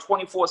probably about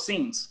 24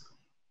 scenes.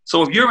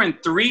 So if you're in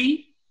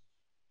 3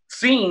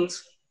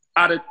 scenes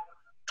out of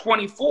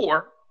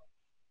 24,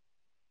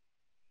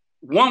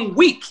 1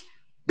 week,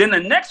 then the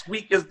next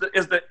week is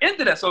the end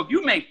of that. So if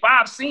you make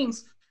 5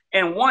 scenes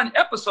in 1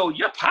 episode,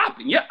 you're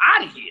popping. You're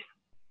out of here.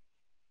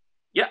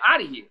 You're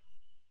out of here.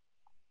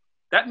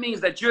 That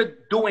means that you're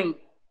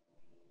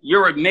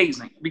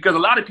amazing. Because a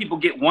lot of people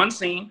get 1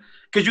 scene,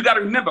 because you got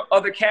to remember,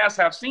 other casts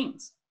have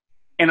scenes.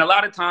 And a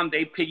lot of times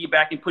they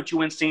piggyback and put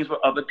you in scenes with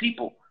other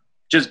people,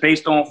 just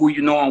based on who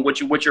you know and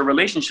what your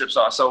relationships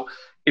are. So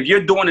if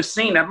you're doing a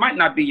scene, that might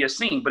not be your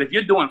scene. But if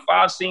you're doing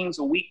 5 scenes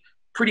a week,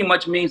 pretty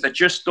much means that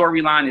your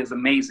storyline is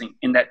amazing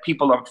and that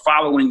people are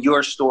following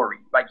your story.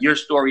 Like your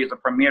story is a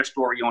premier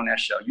story on that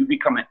show. You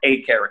become an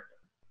A character.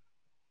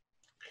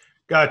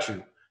 Got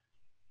you.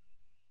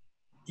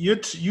 You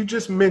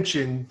just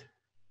mentioned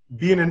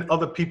being in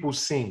other people's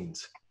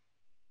scenes.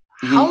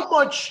 Mm-hmm. How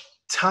much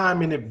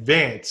time in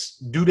advance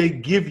do they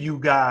give you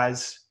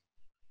guys,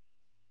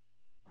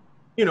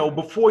 you know,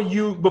 before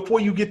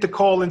you get the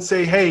call and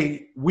say,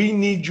 hey, we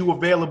need you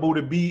available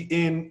to be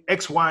in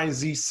X, Y, and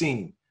Z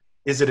scene?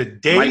 Is it a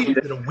day? Is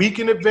it a week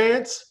in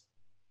advance?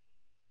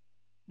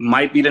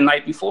 Might be the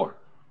night before.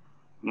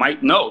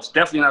 No, it's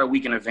definitely not a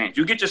week in advance.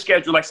 You get your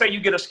schedule. Like, say you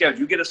get a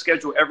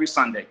schedule every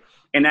Sunday,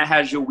 and that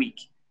has your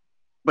week.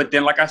 But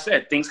then, like I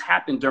said, things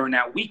happen during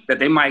that week that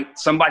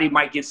somebody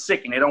might get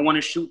sick and they don't want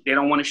to shoot,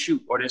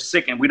 or they're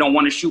sick and we don't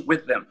want to shoot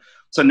with them.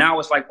 So now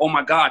it's like, oh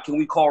my God, can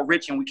we call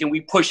Rich and can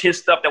we push his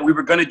stuff that we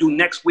were going to do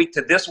next week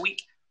to this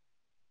week?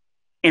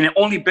 And it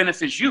only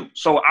benefits you.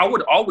 So I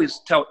would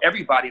always tell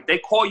everybody, if they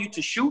call you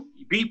to shoot,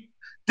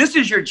 this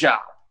is your job.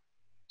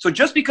 So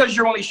just because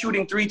you're only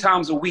shooting 3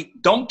 times a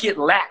week, don't get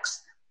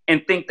lax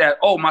and think that,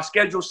 oh, my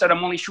schedule said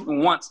I'm only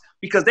shooting once,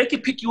 because they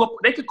could pick you up.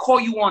 They could call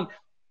you on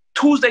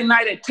Tuesday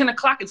night at 10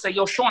 o'clock and say,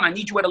 yo, Shawn, I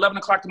need you at 11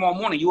 o'clock tomorrow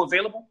morning. You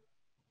available?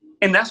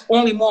 And that's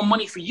only more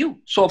money for you.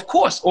 So of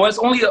course, or it's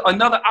only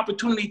another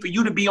opportunity for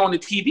you to be on the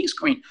TV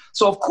screen.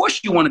 So of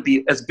course you want to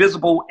be as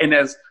visible and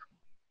as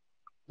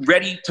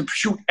ready to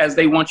shoot as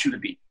they want you to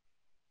be.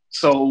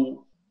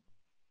 So,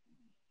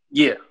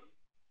 yeah.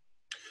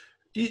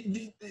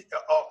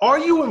 Are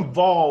you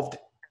involved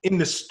in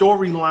the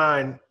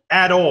storyline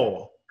at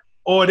all?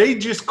 Or they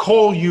just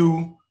call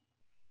you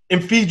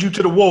and feed you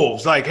to the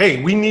wolves? Like,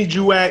 hey, we need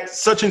you at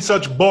such and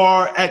such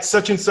bar at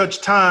such and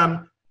such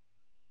time,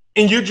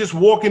 and you're just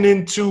walking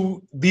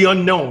into the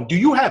unknown. Do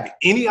you have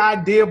any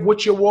idea of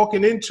what you're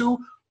walking into?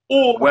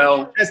 Or,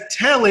 well, as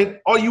talent,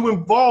 are you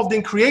involved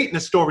in creating a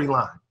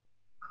storyline?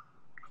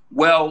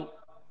 Well,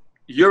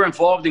 you're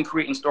involved in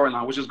creating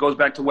storyline, which just goes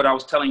back to what I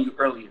was telling you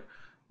earlier.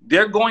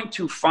 They're going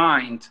to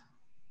find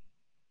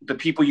the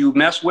people you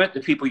mess with, the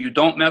people you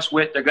don't mess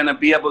with. They're going to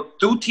be able,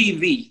 through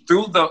TV,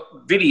 through the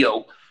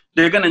video,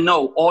 they're going to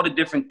know all the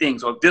different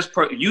things. Or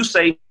if you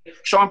say,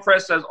 Shawn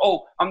Prez says,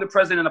 oh, I'm the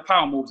president of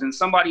Power Moves, and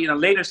somebody in a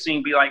later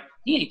scene be like,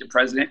 he ain't the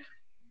president.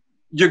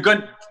 They're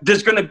going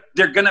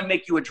to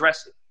make you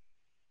address it.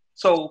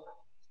 So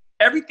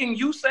everything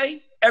you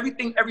say,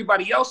 everything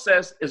everybody else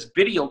says is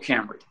video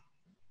camera.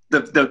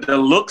 The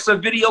looks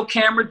of video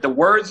camera, the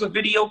words of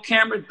video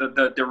camera,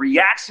 the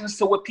reactions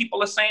to what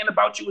people are saying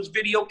about you is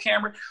video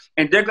camera.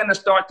 And they're going to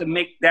start to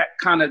make that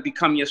kind of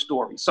become your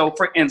story. So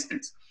for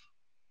instance,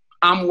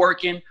 I'm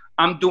working,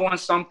 I'm doing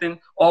something.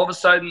 All of a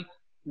sudden,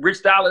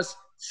 Rich Dollaz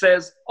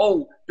says,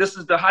 oh, this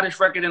is the hottest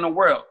record in the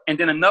world. And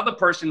then another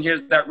person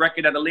hears that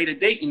record at a later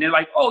date, and they're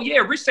like, oh, yeah,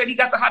 Rich said he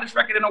got the hottest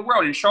record in the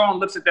world. And Shawn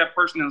looks at that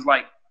person and is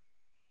like,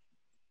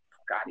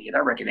 God, yeah,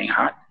 that record ain't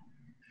hot.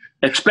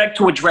 Expect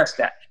to address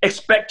that.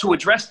 Expect to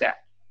address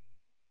that.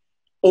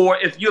 Or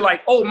if you're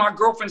like, oh, my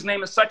girlfriend's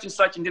name is such and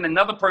such, and then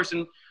another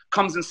person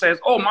comes and says,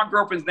 oh, my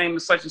girlfriend's name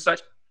is such and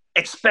such,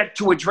 expect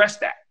to address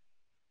that.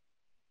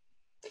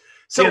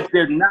 So if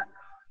they're not,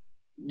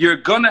 you're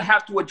going to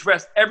have to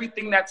address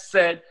everything that's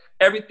said,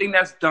 everything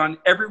that's done,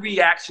 every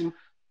reaction.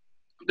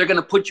 They're going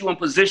to put you in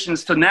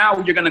positions to now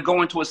you're going to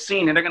go into a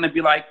scene and they're going to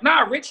be like,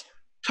 nah, Rich,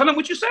 tell them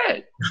what you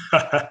said.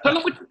 Tell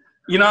them what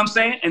you know what I'm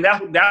saying? And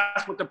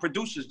that's what the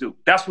producers do.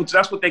 That's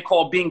what they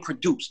call being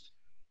produced.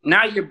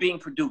 Now you're being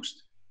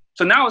produced.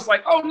 So now it's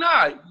like, oh,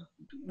 nah,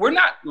 we're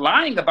not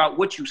lying about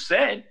what you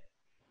said.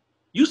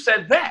 You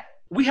said that.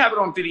 We have it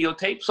on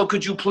videotape. So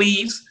could you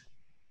please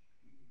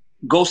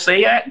go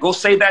say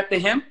that to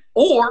him?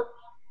 Or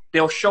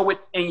they'll show it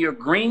in your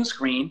green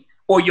screen,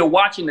 or you're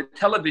watching the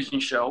television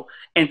show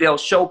and they'll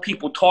show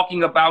people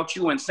talking about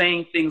you and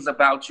saying things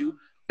about you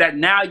that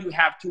now you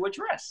have to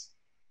address.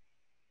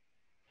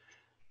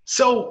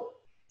 So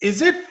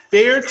is it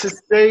fair to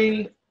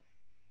say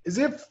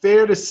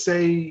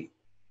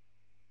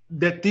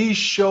that these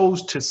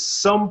shows to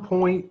some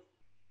point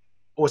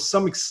or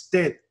some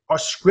extent are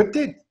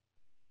scripted?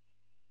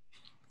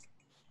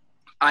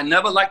 I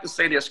never like to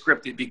say they're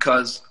scripted,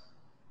 because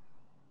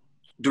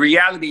the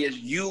reality is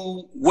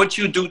what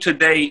you do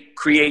today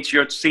creates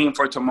your scene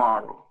for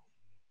tomorrow.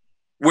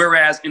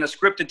 Whereas in a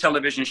scripted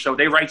television show,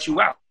 they write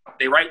you out.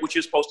 They write what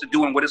you're supposed to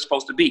do and what it's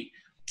supposed to be.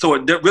 So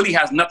it really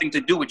has nothing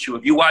to do with you.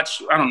 If you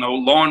watch, I don't know,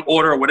 Law and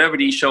Order or whatever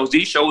these shows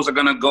are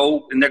going to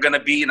go and they're going to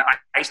be, and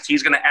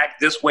Ice-T's going to act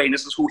this way and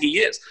this is who he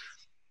is.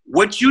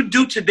 What you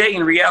do today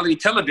in reality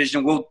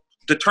television will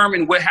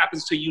determine what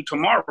happens to you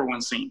tomorrow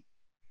on scene.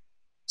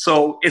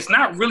 So it's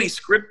not really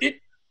scripted.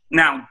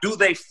 Now, do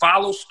they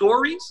follow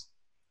stories?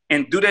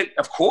 And do they?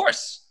 Of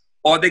course.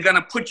 Are they going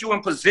to put you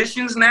in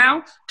positions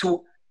now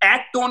to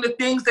act on the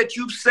things that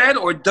you've said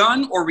or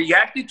done or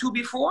reacted to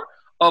before?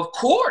 Of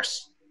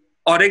course.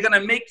 Are they going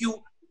to make you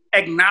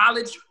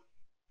acknowledge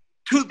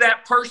to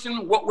that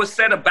person what was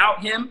said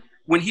about him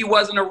when he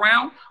wasn't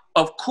around?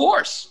 Of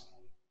course.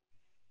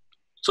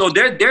 So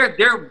they're very,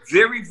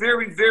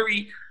 very,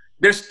 very,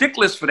 they're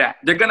sticklers for that.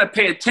 They're going to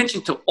pay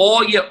attention to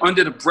all your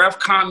under the breath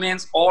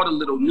comments, all the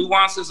little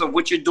nuances of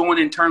what you're doing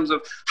in terms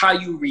of how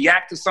you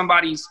react to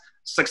somebody's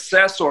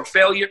success or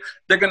failure.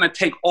 They're going to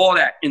take all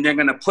that and they're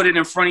going to put it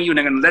in front of you, and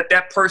they're going to let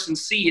that person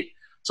see it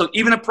So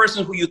even a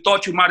person who you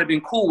thought you might have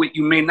been cool with,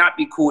 you may not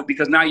be cool with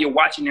because now you're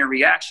watching their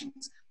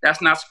reactions.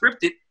 That's not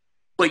scripted,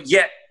 but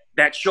yet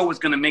that show is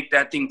going to make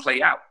that thing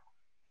play out.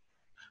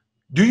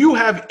 Do you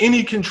have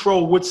any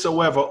control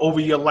whatsoever over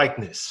your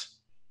likeness?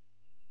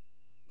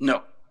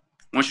 No.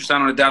 Once you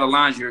sign on the dotted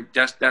lines,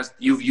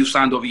 you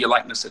signed over your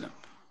likeness to them.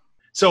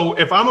 So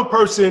if I'm a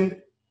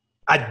person,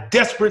 I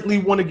desperately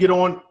want to get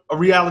on a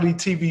reality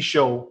TV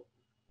show,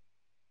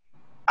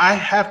 I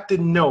have to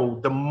know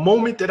the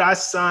moment that I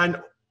sign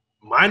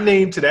my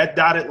name to that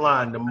dotted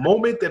line, the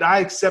moment that I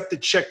accept a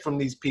check from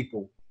these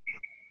people,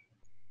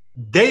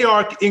 they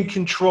are in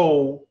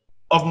control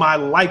of my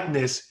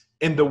likeness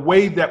in the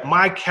way that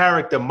my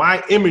character,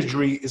 my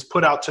imagery is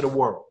put out to the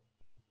world.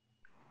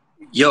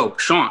 Yo,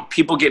 Shawn,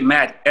 people get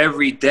mad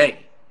every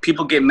day.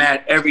 People get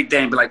mad every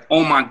day and be like,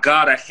 oh my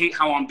God, I hate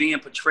how I'm being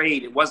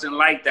portrayed. It wasn't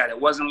like that. It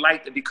wasn't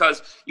like that.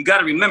 Because you got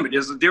to remember,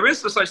 there is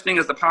such thing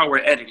as the power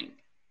of editing,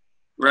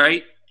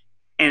 right?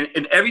 And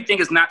everything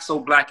is not so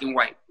black and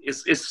white.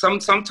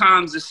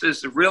 Sometimes it's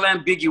just real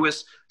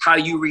ambiguous how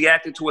you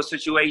reacted to a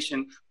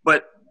situation,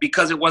 but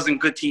because it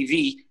wasn't good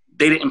TV,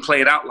 they didn't play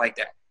it out like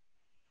that.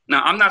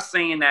 Now, I'm not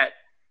saying that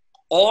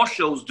all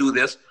shows do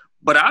this,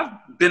 but I've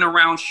been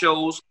around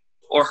shows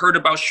or heard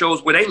about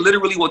shows where they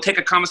literally will take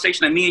a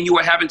conversation that me and you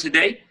are having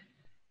today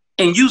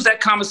and use that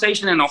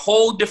conversation in a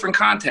whole different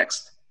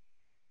context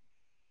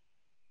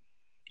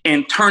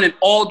and turn it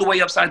all the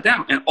way upside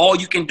down. And all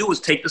you can do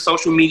is take the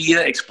social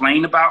media,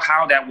 explain about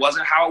how that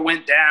wasn't how it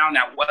went down,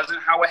 that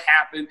wasn't how it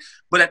happened.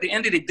 But at the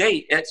end of the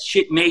day, that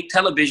shit made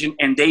television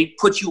and they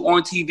put you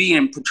on TV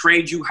and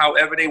portrayed you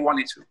however they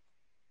wanted to.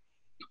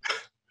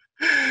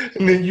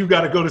 And then you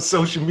got to go to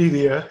social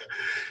media.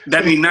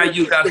 That means now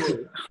you got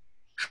to,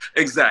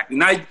 exactly.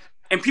 Now,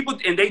 and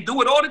they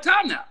do it all the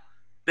time now.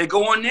 They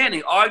go on there and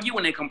they argue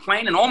and they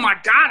complain and, oh my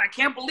God, I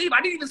can't believe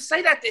I didn't even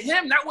say that to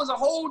him. That was a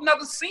whole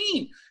nother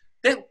scene.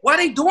 Why are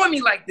they doing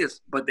me like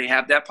this? But they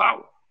have that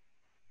power.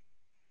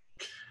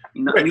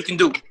 Nothing you can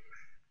do.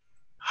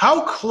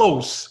 How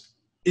close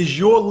is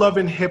your Love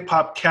and Hip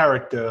Hop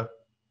character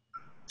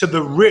to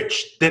the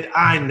Rich that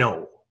I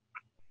know?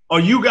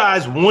 Are you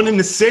guys one and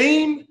the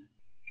same?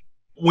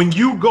 When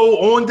you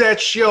go on that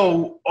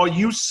show, are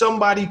you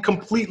somebody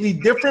completely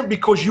different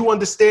because you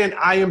understand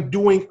I am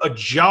doing a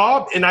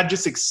job and I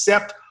just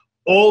accept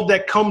all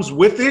that comes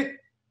with it?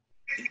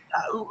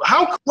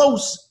 How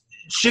close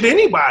should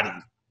anybody,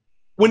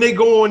 when they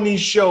go on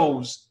these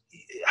shows,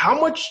 how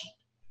much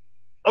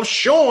of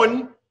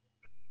Shawn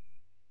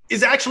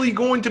is actually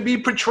going to be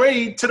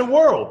portrayed to the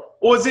world?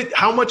 Or is it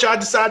how much I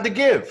decide to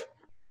give?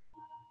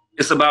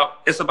 It's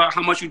about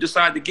how much you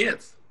decide to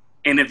give.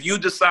 And if you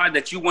decide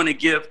that you want to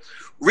give,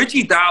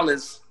 Richie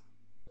Dollaz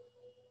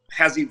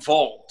has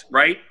evolved,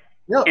 right?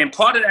 Yeah. And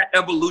part of that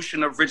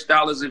evolution of Rich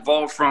Dollaz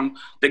evolved from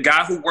the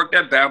guy who worked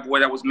at Bad Boy,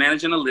 that was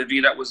managing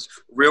Olivia, that was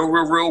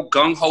real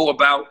gung-ho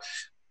about,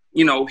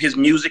 you know, his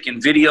music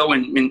and video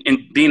and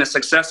being a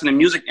success in the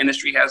music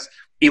industry, has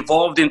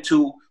evolved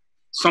into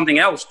something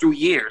else through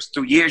years.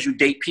 Through years, you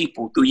date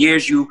people. Through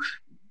years, you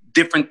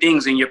different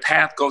things and your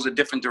path goes a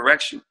different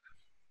direction.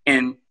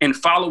 And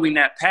following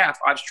that path,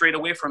 I've strayed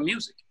away from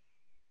music.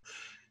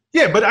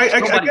 Yeah, but I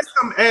guess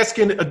I'm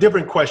asking a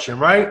different question,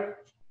 right?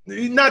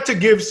 Not to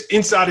give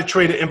insider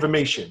trader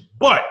information,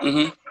 but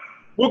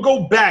we'll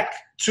go back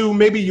to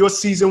maybe your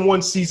season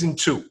 1, season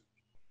 2.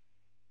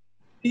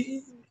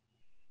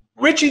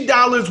 Richie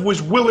Dollaz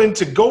was willing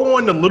to go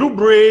on the little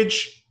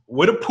bridge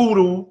with a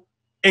poodle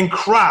and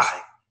cry.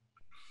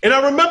 And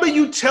I remember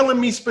you telling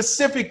me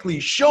specifically,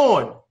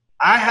 Shawn,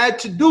 I had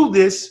to do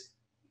this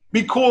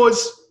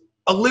because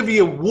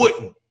Olivia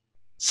wouldn't.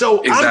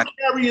 So exactly.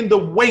 I'm carrying the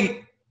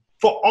weight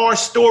for our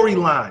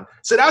storyline.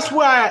 So that's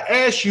why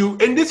I ask you,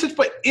 and this is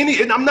for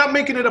and I'm not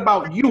making it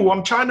about you.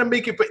 I'm trying to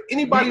make it for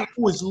anybody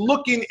who is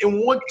looking and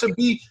want to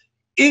be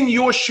in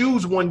your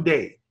shoes one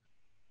day.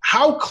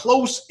 How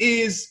close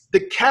is the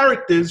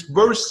characters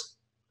versus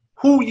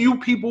who you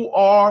people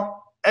are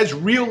as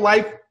real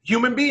life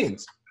human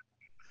beings?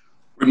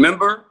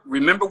 Remember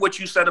what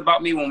you said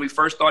about me when we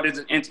first started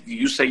the interview.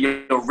 You say,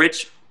 yo,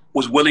 Rich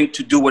was willing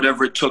to do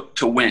whatever it took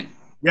to win.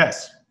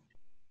 Yes.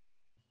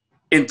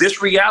 In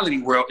this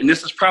reality world, and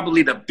this is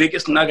probably the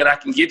biggest nugget I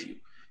can give you,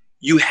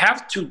 you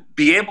have to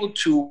be able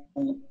to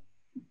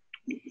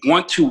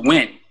want to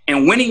win.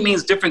 And winning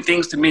means different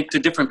things to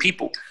different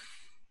people,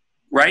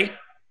 right?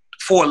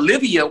 For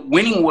Olivia,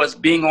 winning was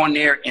being on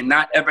there and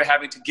not ever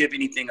having to give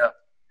anything up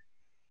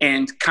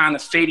and kind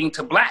of fading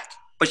to black.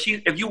 But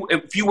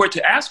if you were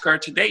to ask her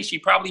today,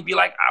 she'd probably be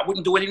like, I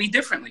wouldn't do it any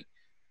differently.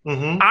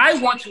 I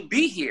want to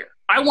be here.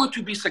 I want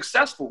to be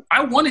successful.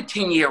 I want a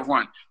 10-year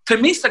run. To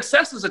me,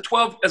 success is a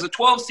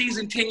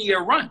 12-season,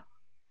 10-year run.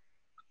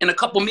 And a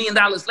couple $1 million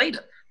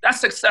later,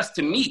 that's success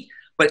to me.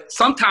 But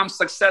sometimes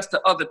success to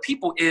other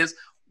people is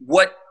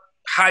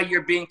how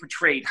you're being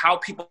portrayed, how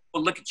people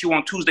look at you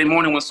on Tuesday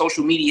morning when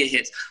social media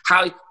hits,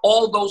 how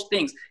all those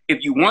things.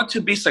 If you want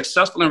to be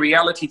successful in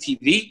reality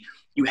TV,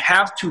 you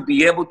have to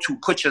be able to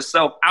put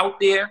yourself out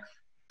there.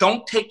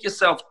 Don't take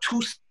yourself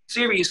too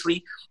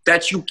seriously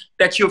that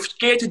you're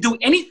scared to do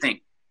anything.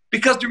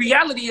 Because the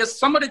reality is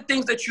some of the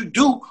things that you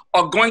do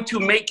are going to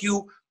make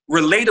you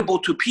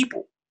relatable to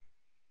people.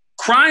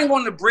 Crying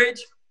on the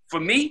bridge, for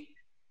me,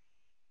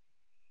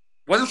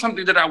 wasn't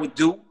something that I would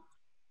do.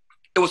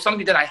 It was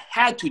something that I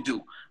had to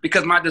do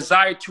because my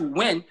desire to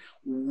win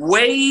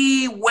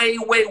way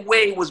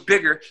was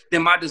bigger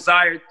than my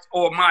desire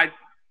or my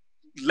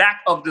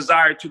lack of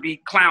desire to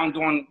be clowned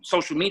on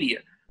social media.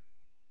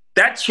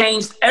 That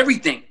changed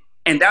everything.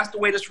 And that's the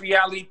way this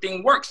reality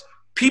thing works.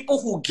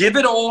 People who give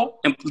it all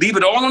and leave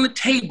it all on the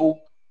table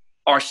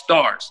are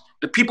stars.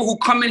 The people who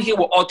come in here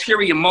with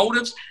ulterior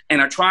motives and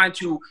are trying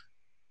to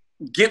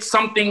get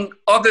something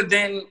other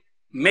than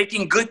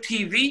making good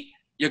TV,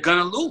 you're going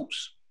to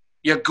lose.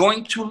 You're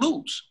going to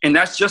lose. And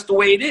that's just the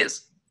way it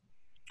is.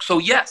 So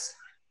yes,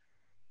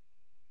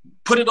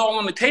 put it all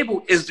on the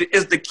table is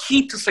the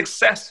key to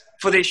success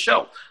for this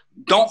show.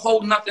 Don't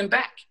hold nothing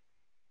back.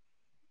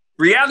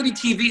 Reality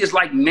TV is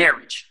like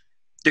marriage.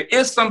 There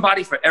is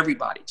somebody for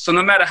everybody. So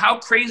no matter how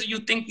crazy you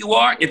think you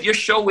are, if your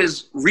show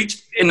is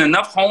reached in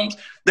enough homes,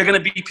 there are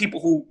going to be people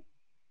who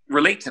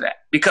relate to that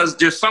because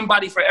there's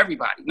somebody for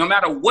everybody. No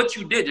matter what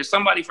you did, there's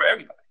somebody for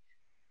everybody.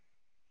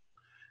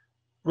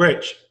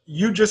 Rich,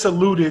 you just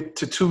alluded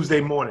to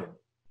Tuesday morning.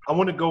 I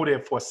want to go there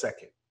for a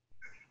second.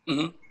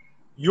 Mm-hmm.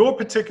 Your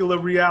particular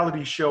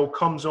reality show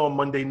comes on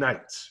Monday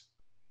nights.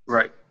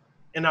 Right.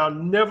 And I'll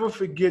never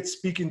forget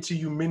speaking to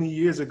you many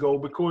years ago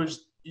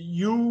because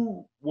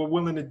you were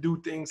willing to do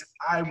things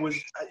I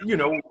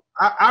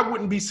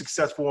wouldn't be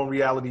successful on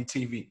reality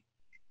TV.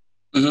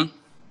 Mm-hmm.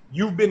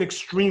 You've been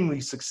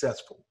extremely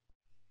successful.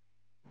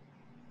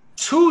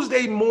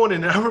 Tuesday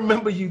morning, I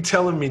remember you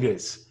telling me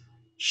this,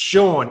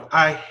 Shawn,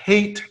 I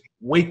hate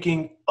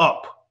waking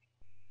up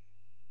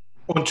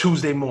on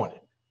Tuesday morning.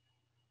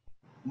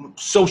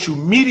 Social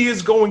media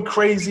is going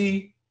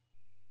crazy.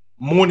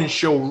 Morning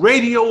show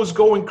radio is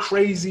going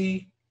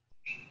crazy.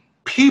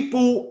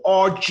 People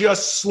are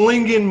just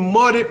slinging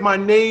mud at my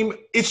name.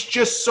 It's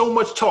just so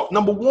much talk.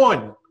 Number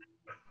one,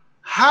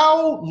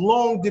 how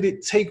long did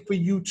it take for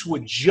you to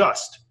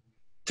adjust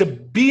to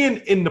being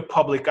in the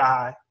public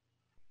eye?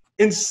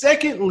 And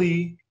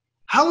secondly,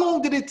 how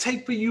long did it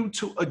take for you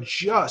to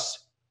adjust?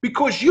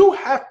 Because you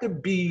have to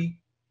be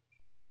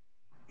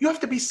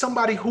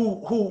somebody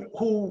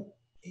who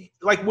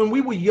like when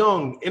we were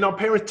young and our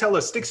parents tell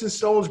us sticks and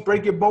stones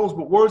break your bones,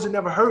 but words that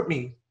never hurt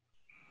me.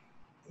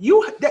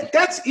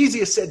 That's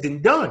easier said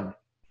than done.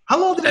 How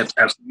long did it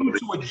take you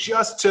to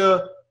adjust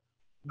to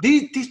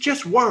these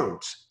just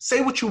words?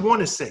 Say what you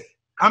want to say.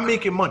 I'm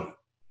making money.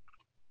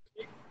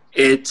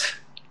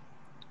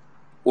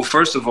 Well,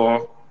 first of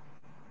all,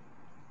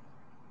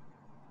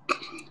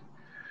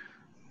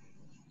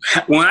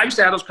 when I used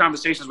to have those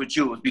conversations with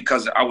you, it was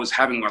because I was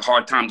having a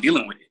hard time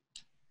dealing with it.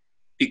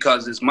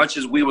 Because as much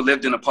as we were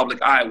lived in the public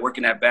eye,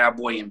 working at Bad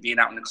Boy and being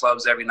out in the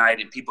clubs every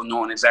night and people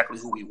knowing exactly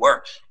who we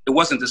were, it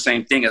wasn't the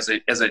same thing as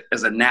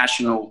a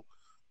national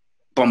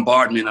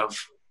bombardment of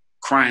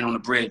crying on the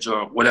bridge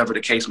or whatever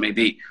the case may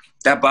be.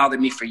 That bothered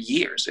me for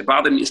years.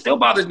 It still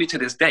bothers me to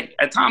this day.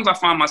 At times I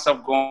find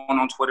myself going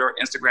on Twitter or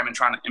Instagram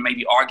and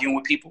maybe arguing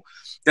with people.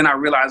 Then I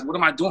realize, what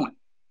am I doing?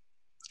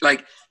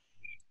 Like,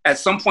 at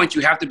some point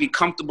you have to be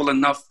comfortable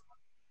enough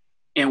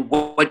in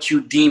what you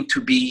deem to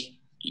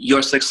be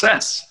your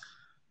success.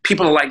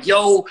 People are like,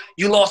 yo,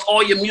 you lost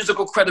all your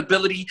musical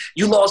credibility.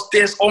 You lost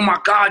this. Oh my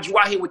God, you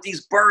out here with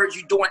these birds.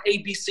 You doing A,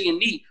 B, C,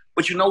 and D.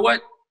 But you know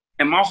what?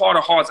 In my heart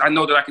of hearts, I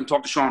know that I can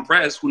talk to Shawn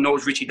Prez, who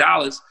knows Richie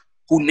Dollaz,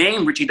 who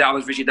named Richie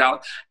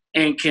Dollaz,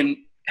 and can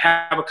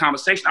have a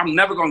conversation. I'm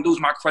never going to lose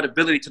my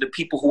credibility to the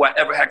people who I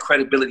ever had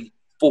credibility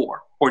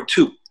for or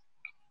to.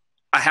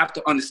 I have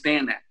to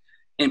understand that.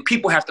 And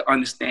people have to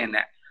understand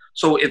that.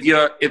 So if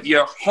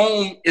your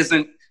home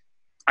isn't,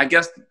 I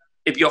guess,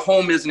 if your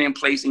home isn't in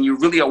place and you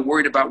really are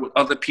worried about what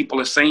other people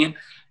are saying,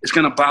 it's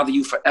going to bother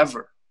you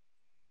forever.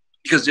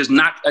 Because there's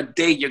not a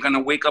day you're going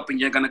to wake up and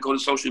you're going to go to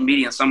social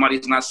media and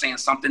somebody's not saying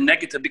something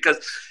negative, because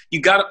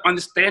you got to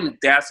understand that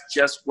that's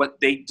just what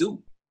they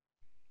do.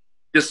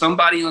 There's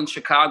somebody in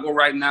Chicago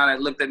right now that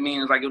looked at me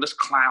and was like, yo, this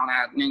clown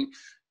happening.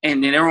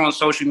 And then they're on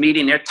social media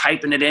and they're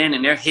typing it in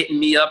and they're hitting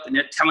me up and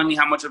they're telling me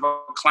how much of a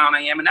clown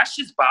I am. And that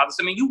shit's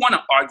bothersome. I mean, you want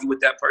to argue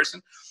with that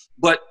person,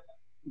 but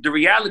the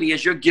reality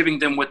is you're giving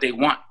them what they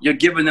want. You're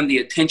giving them the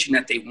attention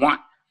that they want.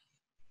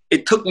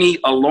 It took me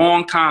a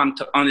long time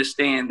to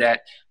understand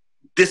that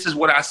this is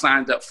what I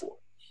signed up for.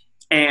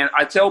 And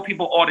I tell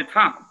people all the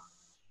time,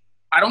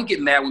 I don't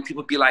get mad when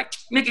people be like,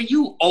 nigga,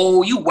 you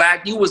old, you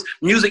whack, you was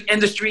music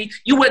industry,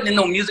 you wasn't in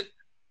no music.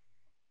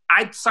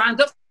 I signed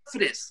up for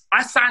this.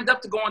 I signed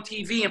up to go on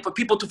TV and for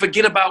people to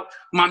forget about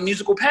my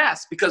musical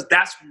past, because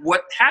that's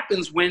what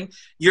happens when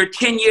you're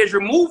 10 years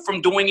removed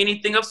from doing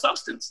anything of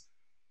substance.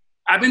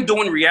 I've been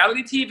doing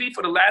reality TV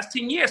for the last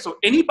 10 years. So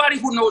anybody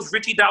who knows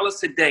Richie Dollaz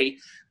today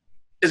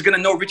is going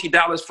to know Richie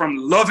Dollaz from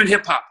Love and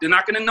Hip Hop. They're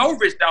not going to know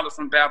Rich Dollaz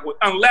from Bad Boy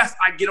unless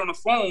I get on the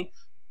phone,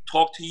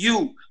 talk to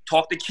you,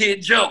 talk to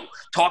Kid Joe,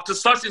 talk to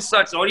such and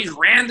such, all these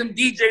random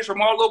DJs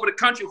from all over the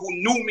country who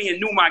knew me and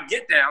knew my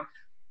get down.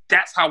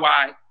 That's how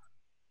I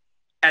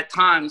at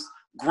times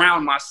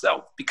ground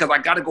myself, because I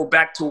got to go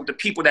back to the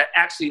people that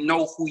actually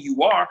know who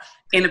you are.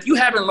 And if you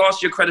haven't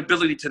lost your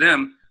credibility to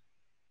them,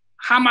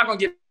 how am I going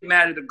to get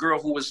mad at a girl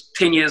who was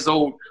 10 years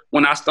old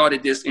when I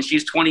started this, and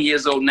she's 20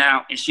 years old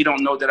now, and she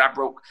don't know that I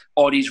broke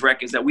all these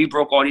records, that we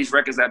broke all these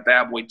records at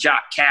Bad Boy,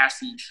 Jock,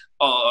 Cassie,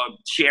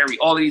 Sherry,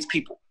 all of these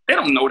people. They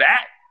don't know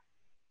that.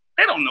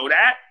 They don't know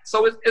that.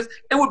 So it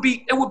would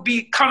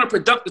be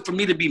counterproductive for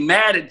me to be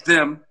mad at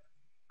them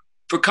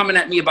for coming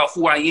at me about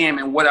who I am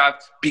and what I've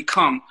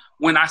become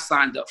when I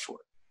signed up for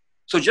it.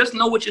 So just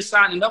know what you're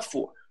signing up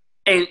for.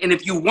 And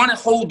if you want to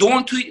hold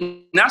on to it,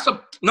 and that's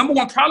a number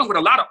one problem with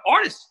a lot of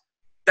artists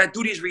that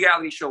do these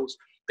reality shows.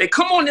 They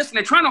come on this and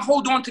they're trying to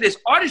hold on to this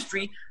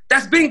artistry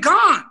that's been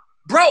gone.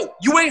 Bro,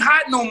 you ain't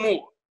hot no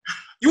more.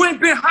 You ain't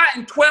been hot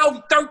in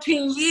 12,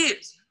 13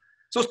 years.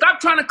 So stop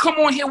trying to come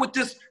on here with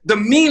this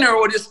demeanor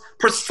or this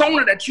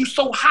persona that you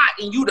so hot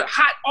and you the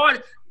hot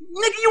artist.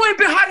 Nigga, you ain't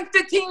been hot in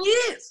 15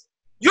 years.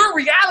 You're a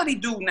reality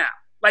dude now.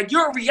 Like,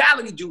 you're a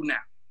reality dude now.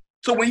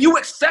 So when you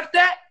accept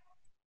that,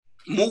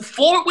 move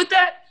forward with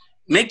that,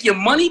 make your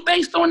money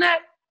based on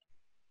that,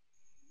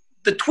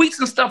 the tweets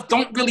and stuff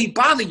don't really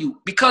bother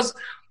you, because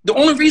the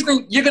only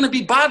reason you're going to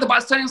be bothered by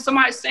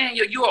somebody saying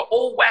you're an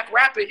old whack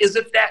rapper is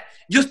if that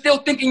you're still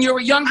thinking you're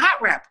a young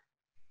hot rapper.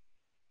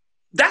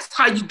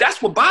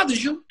 That's what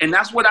bothers you. And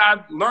that's what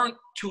I've learned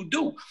to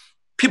do.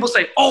 People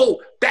say,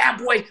 oh, Bad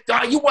Boy,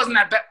 you wasn't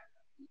that bad.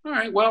 All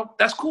right, well,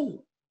 that's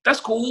cool. That's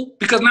cool,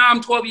 because now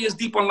I'm 12 years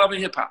deep on Love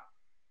and Hip Hop.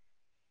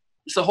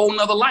 It's a whole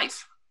nother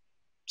life.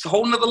 It's a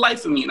whole nother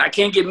life for me, and I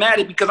can't get mad at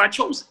it because I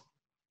chose it.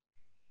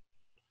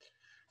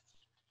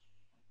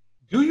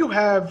 Do you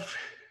have,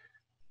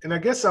 and I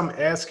guess I'm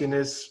asking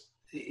this,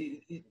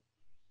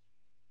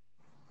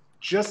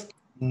 just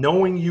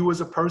knowing you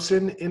as a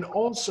person, and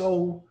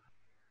also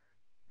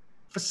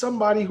for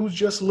somebody who's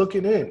just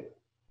looking in,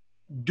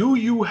 do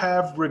you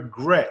have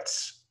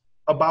regrets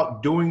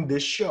about doing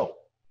this show?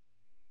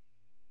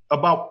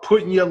 About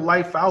putting your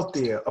life out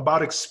there,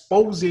 about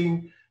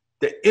exposing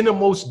the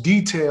innermost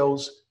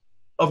details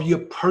of your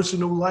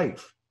personal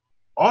life?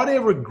 Are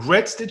there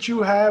regrets that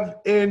you have?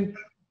 And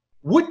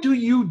what do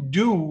you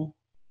do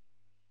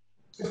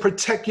to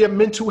protect your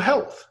mental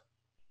health?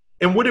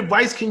 And what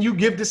advice can you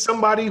give to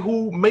somebody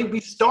who may be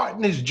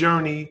starting this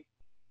journey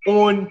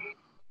on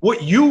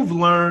what you've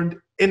learned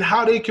and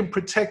how they can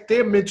protect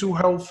their mental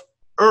health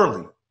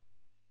early?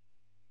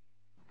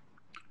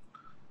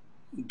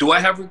 Do I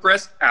have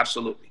regrets?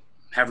 Absolutely.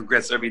 Have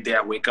regrets every day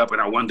I wake up, and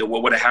I wonder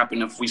what would have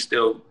happened if we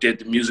still did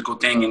the musical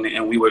thing,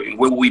 and where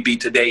would we be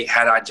today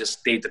had I just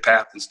stayed the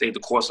path and stayed the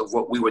course of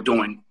what we were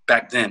doing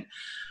back then.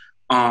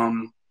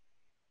 Then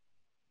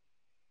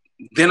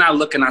I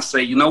look and I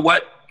say, you know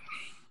what?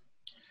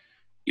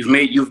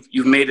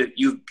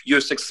 You're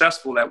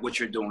successful at what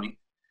you're doing.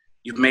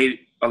 You've made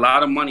a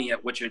lot of money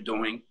at what you're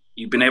doing.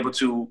 You've been able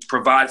to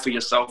provide for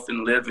yourself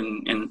and live,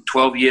 in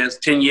 12 years,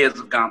 10 years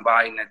have gone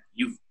by, and that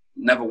you've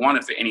never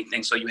wanted for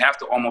anything. So you have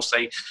to almost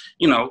say,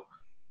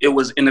 it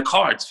was in the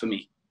cards for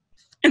me.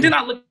 And then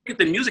I look at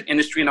the music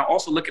industry, and I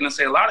also look and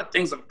say a lot of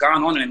things have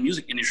gone on in the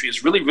music industry.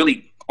 It's really,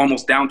 really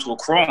almost down to a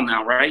crawl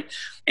now, right?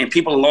 And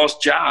people have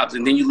lost jobs.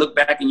 And then you look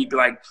back and you'd be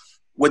like,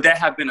 would that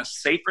have been a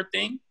safer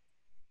thing?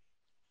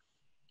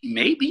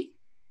 Maybe,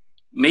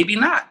 maybe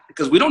not,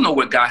 because we don't know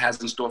what God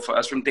has in store for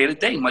us from day to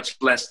day, much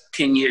less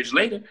 10 years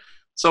later.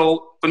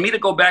 So for me to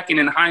go back and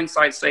in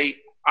hindsight say,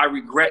 I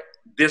regret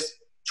this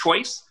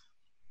choice,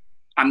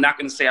 I'm not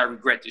going to say I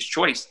regret this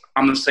choice.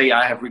 I'm going to say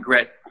I have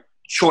regret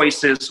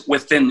choices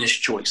within this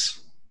choice.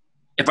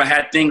 If I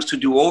had things to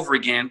do over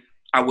again,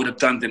 I would have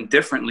done them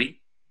differently.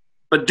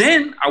 But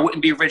then I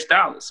wouldn't be Rich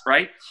Dollaz,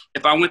 right?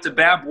 If I went to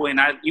Bad Boy and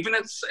we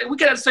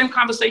could have the same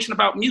conversation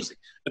about music.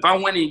 If I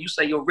went in and you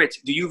say, yo,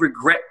 Rich, do you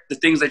regret the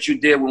things that you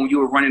did when you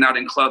were running out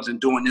in clubs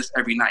and doing this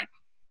every night?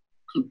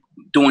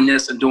 Doing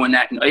this and doing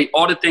that, and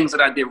all the things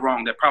that I did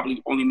wrong that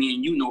probably only me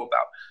and you know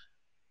about.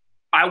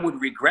 I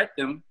would regret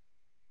them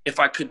if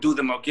I could do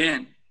them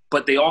again,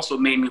 but they also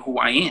made me who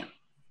I am.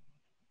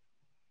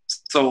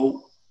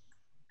 So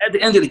at the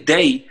end of the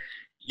day,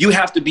 you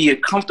have to be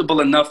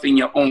comfortable enough in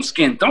your own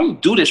skin.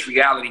 Don't do this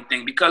reality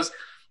thing, because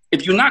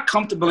if you're not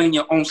comfortable in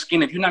your own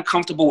skin, if you're not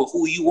comfortable with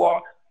who you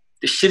are,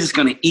 the shit is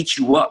going to eat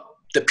you up.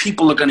 The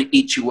people are going to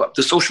eat you up.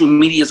 The social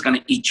media is going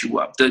to eat you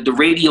up. The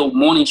radio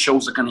morning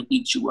shows are going to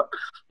eat you up.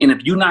 And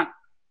if you're not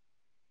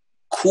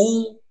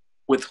cool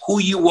with who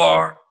you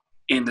are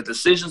and the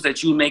decisions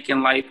that you make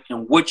in life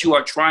and what you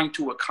are trying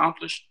to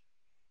accomplish,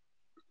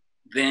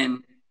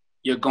 then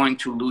you're going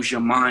to lose your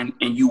mind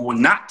and you will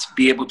not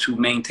be able to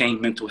maintain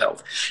mental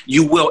health.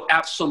 You will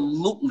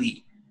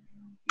absolutely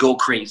go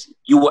crazy.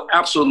 You will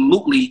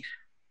absolutely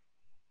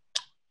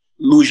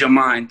lose your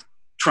mind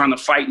trying to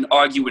fight and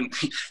argue and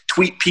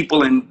tweet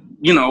people and,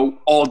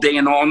 all day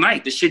and all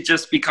night. The shit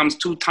just becomes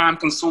too time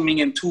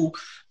consuming and too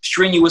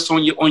strenuous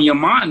on your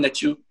mind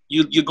that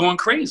you're going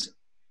crazy.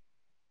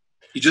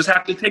 You just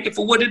have to take it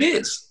for what it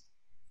is.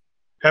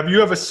 Have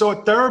you ever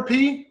sought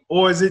therapy,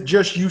 or is it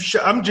just you?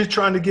 I'm just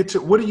trying to get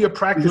to, what are your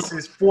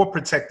practices for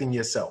protecting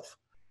yourself?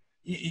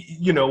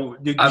 You know,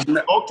 did you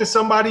talk to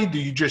somebody? Do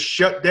you just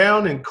shut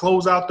down and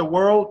close out the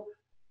world?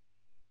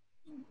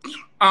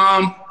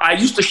 I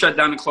used to shut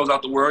down and close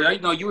out the world.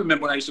 You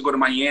remember when I used to go to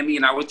Miami,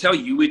 and I would tell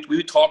you, we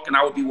would talk, and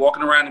I would be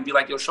walking around and be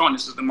like, yo, Shawn,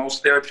 this is the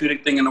most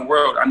therapeutic thing in the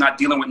world. I'm not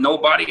dealing with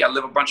nobody. I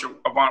live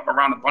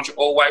around a bunch of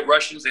old white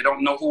Russians. They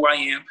don't know who I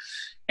am,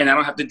 and I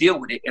don't have to deal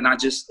with it. And I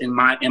just,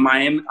 I'm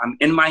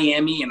in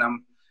Miami,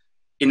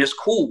 and it's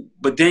cool.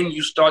 But then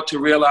you start to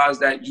realize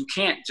that you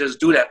can't just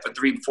do that for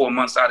 3-4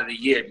 months out of the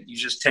year. You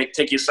just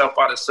take yourself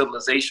out of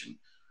civilization.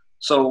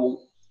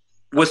 So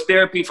what's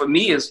therapy for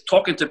me is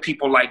talking to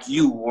people like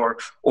you or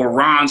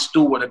Ron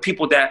Stewart, or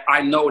people that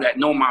I know that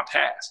know my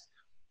past,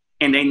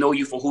 and they know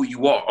you for who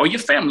you are, or your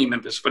family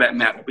members for that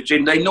matter. But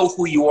they know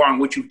who you are and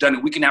what you've done,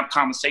 and we can have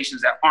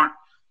conversations that aren't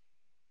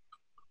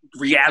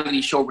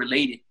reality show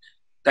related,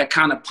 that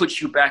kind of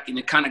puts you back and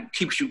it kind of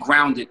keeps you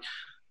grounded.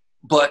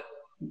 But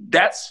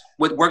that's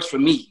what works for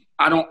me.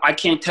 I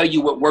can't tell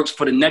you what works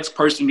for the next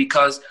person,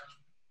 because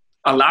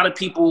a lot of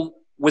people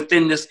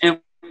within this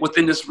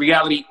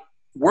reality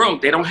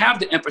world, they don't have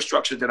the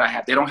infrastructure that I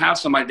have. They don't have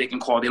somebody they can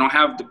call. They don't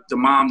have the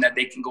mom that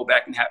they can go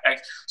back and have.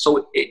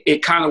 So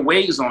it kind of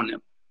weighs on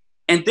them.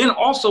 And then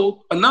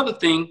also another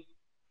thing,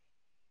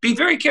 be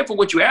very careful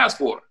what you ask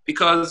for,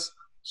 because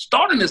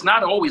stardom is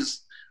not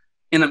always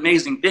an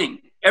amazing thing.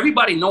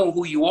 Everybody knowing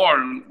who you are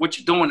and what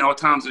you're doing all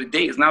times of the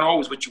day is not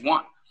always what you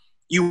want.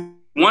 You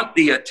want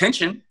the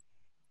attention,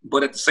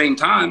 but at the same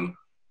time,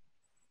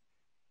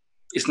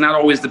 it's not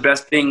always the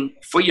best thing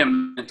for your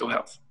mental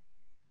health.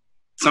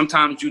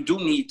 Sometimes you do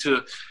need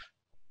to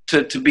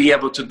be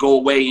able to go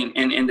away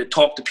and to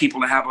talk to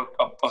people and have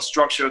a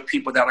structure of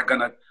people that are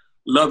going to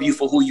love you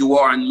for who you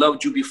are and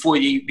loved you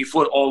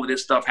before all of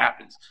this stuff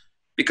happens.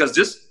 Because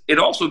it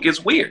also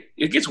gets weird.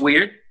 It gets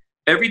weird.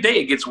 Every day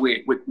it gets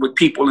weird with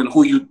people and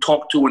who you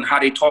talk to and how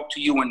they talk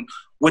to you and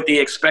what they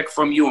expect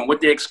from you and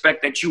what they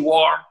expect that you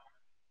are,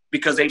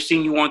 because they've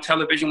seen you on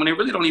television when they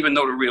really don't even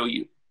know the real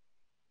you.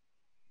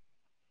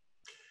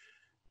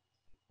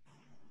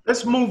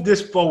 Let's move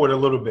this forward a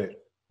little bit.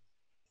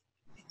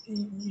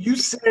 You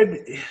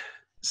said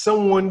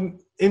someone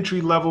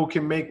entry level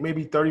can make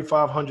maybe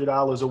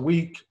 $3,500 a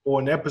week or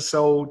an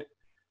episode.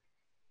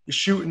 You're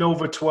shooting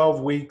over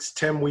 12 weeks,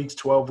 10 weeks,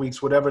 12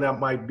 weeks, whatever that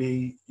might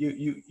be.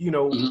 You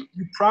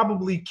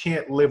probably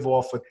can't live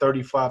off of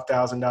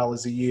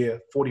 $35,000 a year,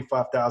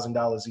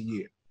 $45,000 a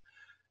year.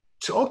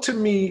 Talk to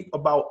me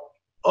about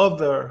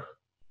other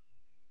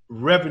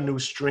revenue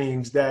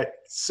streams that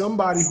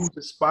somebody who's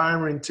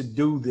aspiring to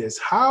do this,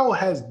 how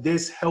has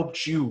this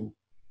helped you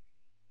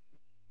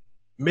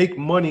make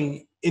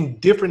money in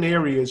different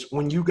areas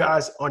when you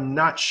guys are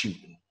not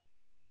shooting?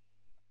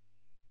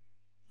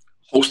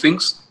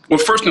 Hostings. Well,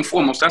 first and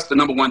foremost, that's the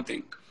number one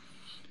thing.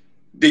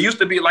 There used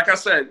to be, like I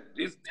said,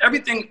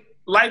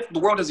 the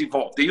world has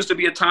evolved. There used to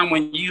be a time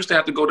when you used to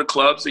have to go to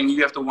clubs and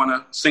you have to want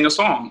to sing a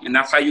song. And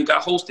that's how you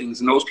got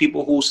hostings. And those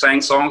people who sang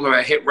songs or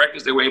had hit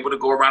records, they were able to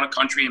go around the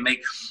country and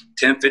make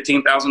 $10,000,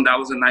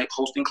 $15,000 a night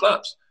hosting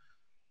clubs.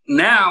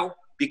 Now,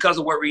 because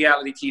of what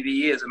reality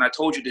TV is, and I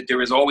told you that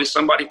there is always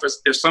somebody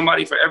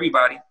for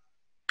everybody,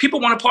 people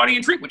want to party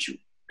and drink with you.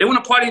 They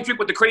want to party and drink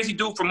with the crazy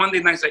dude from Monday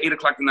nights at 8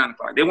 o'clock to 9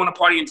 o'clock. They want to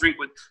party and drink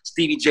with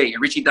Stevie J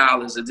and Richie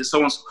Dollaz and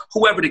so on,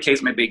 whoever the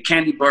case may be,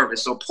 Candy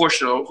Burris or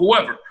Portia or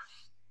whoever.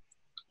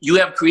 You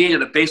have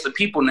created a base of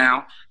people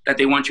now that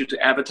they want you to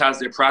advertise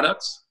their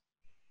products,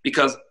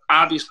 because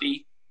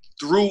obviously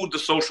through the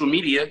social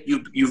media, you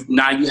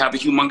have a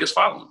humongous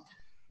following.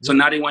 So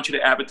now they want you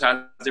to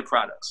advertise their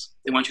products.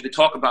 They want you to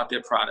talk about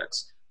their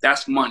products.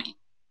 That's money.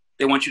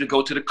 They want you to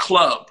go to the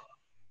club.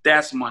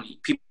 That's money.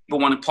 People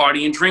want to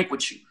party and drink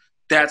with you.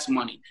 That's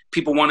money.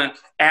 People want to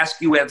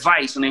ask you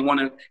advice, and they want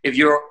to, if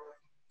you're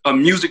a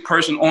music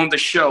person on the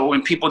show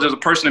and there's a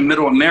person in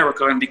middle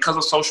America, and because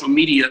of social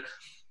media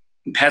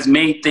has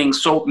made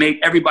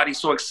everybody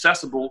so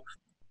accessible,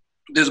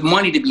 there's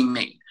money to be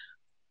made.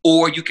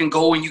 Or you can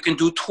go and you can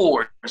do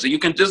tours, or you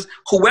can just,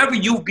 whoever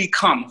you've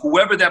become,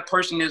 whoever that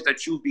person is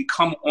that you've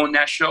become on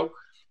that show,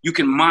 you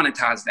can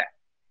monetize that.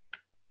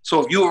 So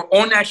if you're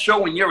on that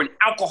show and you're an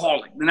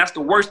alcoholic, then that's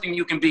the worst thing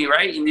you can be,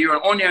 right? And you're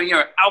on there and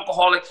you're an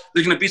alcoholic,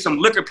 there's going to be some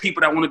liquor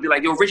people that want to be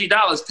like, yo, Richie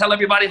Dollaz, tell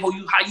everybody how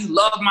you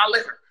love my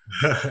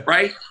liquor,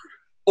 right?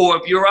 Or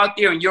if you're out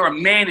there and you're a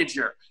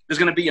manager, there's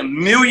going to be a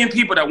million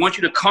people that want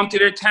you to come to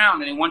their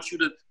town and they want you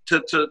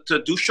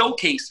to do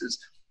showcases,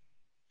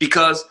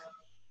 because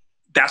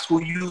that's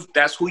who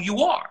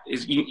you are.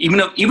 Even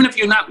if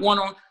you're not one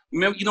on,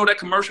 you know that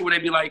commercial where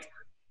they be like,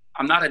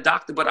 I'm not a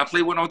doctor, but I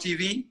play one on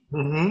TV.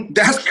 Mm-hmm.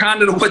 That's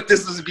kind of what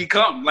this has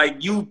become.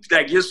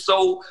 You're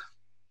so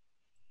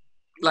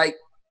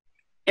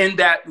in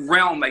that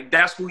realm,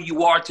 that's who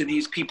you are to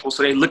these people.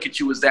 So they look at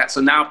you as that. So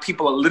now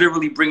people are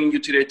literally bringing you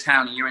to their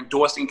town, and you're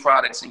endorsing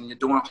products, and you're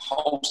doing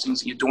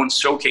hostings, and you're doing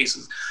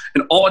showcases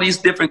and all these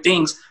different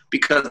things,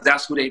 because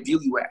that's who they view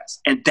you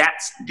as. And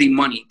that's the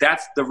money.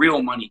 That's the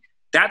real money.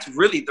 That's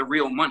really the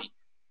real money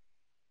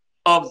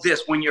of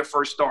this when you're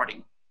first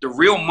starting. The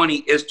real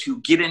money is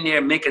to get in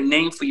there, make a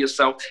name for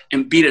yourself,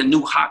 and be the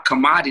new hot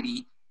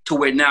commodity to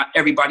where now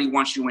everybody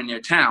wants you in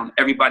their town.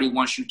 Everybody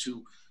wants you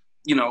to,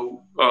 you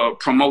know,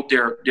 promote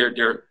their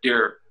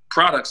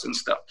products and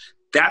stuff.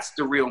 That's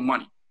the real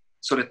money.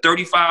 So the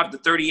 35, the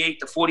 38,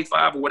 the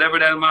 45, or whatever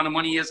that amount of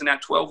money is in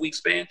that 12-week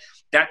span,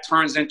 that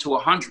turns into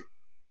 100.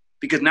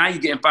 Because now you're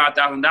getting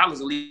 $5,000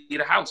 to leave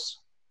the house.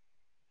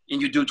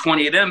 And you do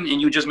 20 of them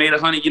and you just made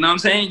 100, you know what I'm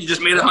saying? You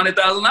just made $100,000.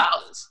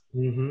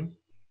 Mm-hmm.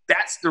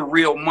 That's the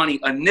real money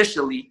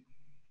initially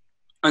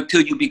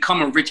until you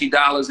become a Richie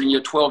Dollaz and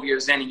you're 12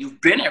 years in and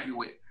you've been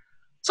everywhere.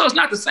 So it's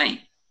not the same.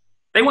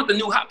 They want the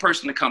new hot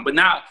person to come. But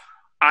now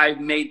I've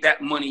made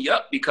that money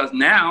up because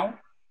now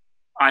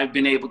I've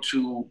been able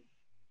to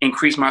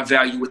increase my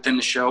value within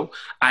the show.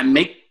 I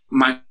make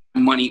my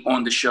money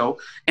on the show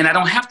and I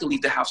don't have to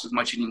leave the house as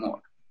much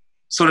anymore.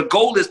 So the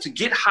goal is to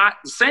get hot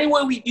the same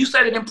way you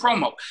said it in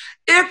promo.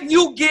 If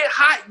you get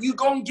hot, you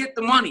gonna get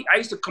the money. I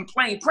used to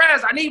complain,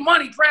 Prez, I need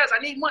money, Prez,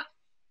 I need money.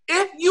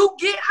 If you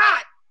get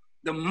hot,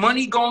 the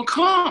money gonna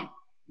come.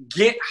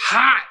 Get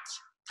hot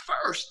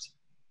first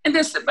and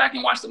then sit back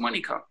and watch the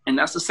money come. And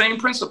that's the same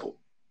principle.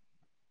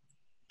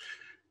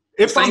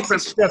 If I'm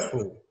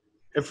successful,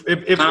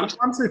 if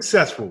I'm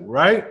successful,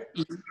 right?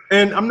 Mm-hmm.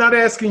 And I'm not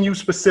asking you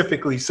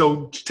specifically,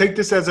 so take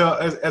this as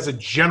a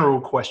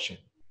general question.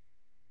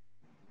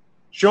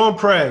 Shawn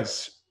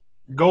Prez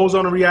goes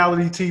on a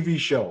reality TV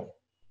show,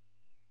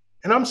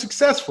 and I'm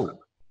successful.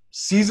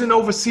 Season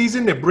over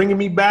season, they're bringing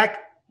me back.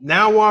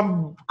 Now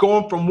I'm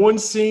going from one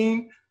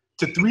scene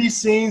to 3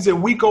 scenes,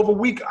 and week over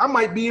week, I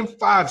might be in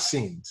 5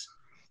 scenes.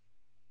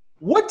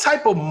 What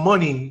type of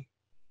money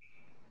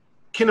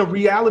can a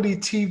reality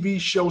TV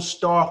show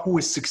star who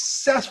is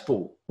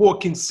successful, or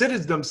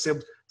considers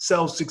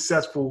themselves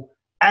successful,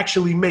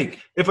 actually make?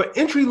 If an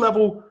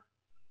entry-level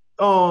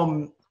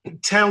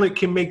talent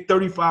can make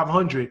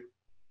 $3,500,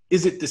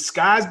 is it the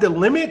sky's the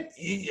limit?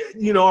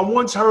 You know, I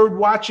once heard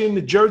watching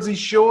the Jersey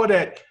Shore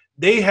that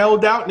they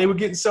held out and they were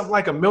getting something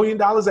like $1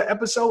 million an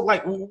episode.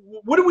 Like,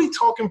 what are we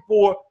talking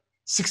for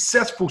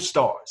successful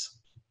stars?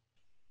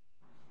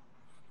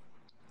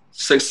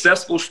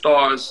 Successful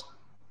stars,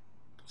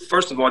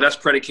 first of all, that's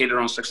predicated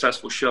on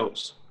successful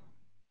shows.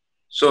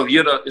 So if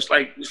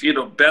if you're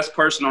the best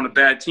person on a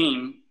bad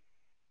team,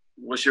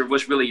 what's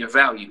really your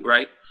value,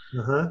 right?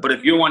 Uh-huh. But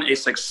if you're on a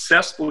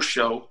successful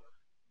show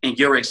and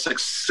you're a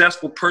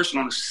successful person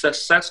on a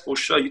successful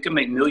show, you can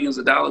make millions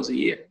of dollars a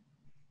year.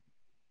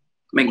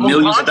 Make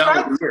millions of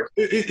dollars a year.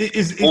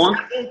 Is that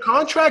on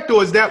contract,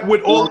 or is that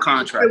with all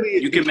contract?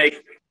 You can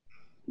make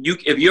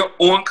if you're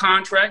on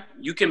contract,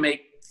 you can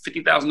make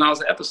 $50,000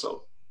 an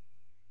episode.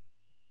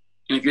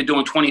 And if you're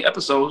doing 20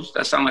 episodes,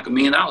 that sounds like $1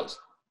 million.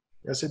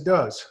 Yes, it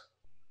does.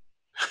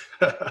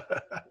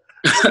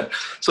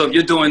 So if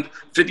you're doing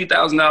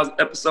 $50,000 an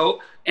episode,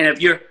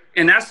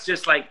 and that's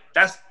just like,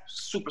 that's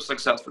super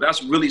successful.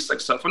 That's really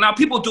successful. Now,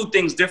 people do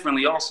things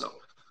differently also.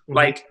 Mm-hmm.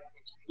 Like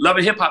Love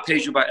and Hip Hop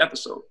pays you by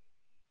episode.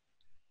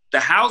 The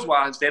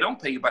Housewives, they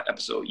don't pay you by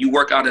episode. You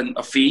work out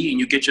a fee and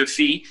you get your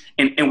fee.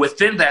 And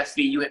within that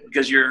fee,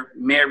 because you're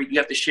married, you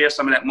have to share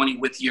some of that money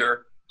with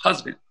your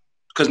husband.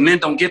 Because men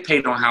don't get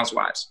paid on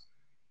Housewives.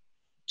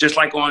 Just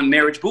like on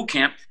Marriage Boot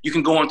Camp, you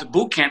can go on to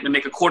boot camp and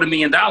make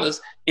 $250,000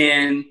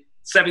 in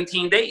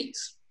 17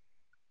 days.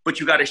 But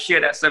you got to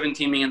share that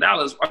 $17 million.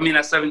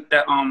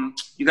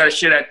 You got to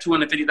share that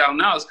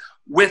 $250,000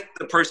 with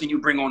the person you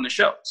bring on the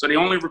show. So they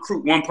only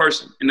recruit one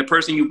person, and the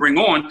person you bring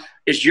on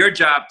is your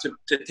job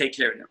to take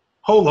care of them.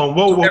 Hold on,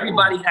 whoa.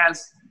 Everybody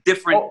has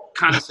different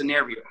kind of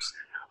scenarios.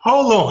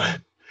 Hold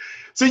on.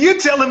 So you're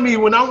telling me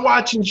when I'm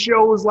watching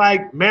shows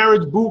like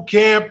Marriage Boot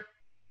Camp,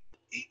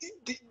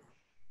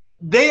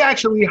 they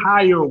actually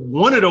hire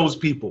one of those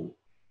people.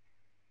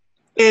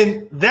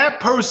 And that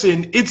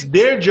person, it's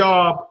their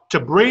job to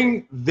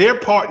bring their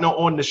partner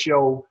on the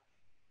show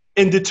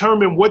and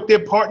determine what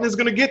their partner is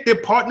going to get.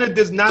 Their partner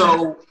does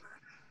not.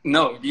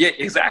 No, yeah,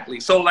 exactly.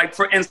 So, like,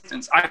 for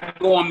instance, I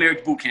go on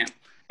Marriage Boot Camp,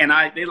 and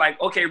they're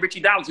like, okay,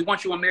 Richie Dollaz, we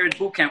want you on Marriage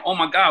Boot Camp. Oh,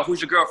 my God,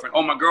 who's your girlfriend?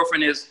 Oh, my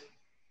girlfriend is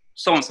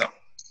so-and-so.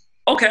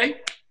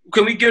 Okay,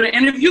 can we get an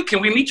interview?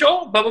 Can we meet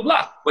y'all? Blah, blah,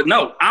 blah. But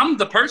no, I'm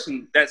the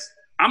person this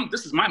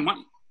is my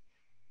money.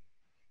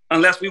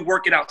 Unless we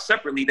work it out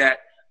separately that,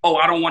 oh,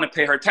 I don't want to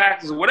pay her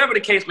taxes or whatever the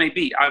case may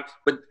be.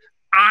 But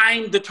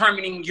I'm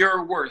determining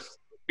your worth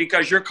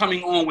because you're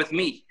coming on with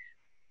me.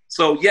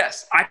 So,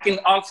 yes, I can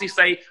obviously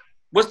say,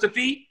 what's the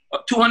fee?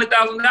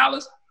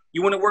 $200,000?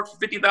 You want to work for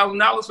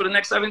 $50,000 for the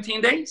next 17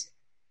 days?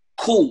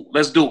 Cool,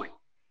 let's do it.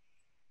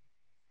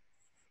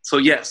 So,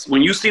 yes,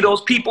 when you see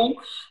those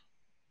people,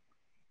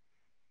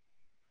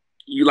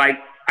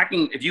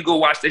 if you go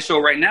watch this show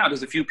right now,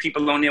 there's a few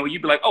people on there where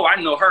you'd be like, oh,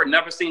 I know her,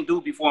 never seen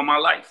dude before in my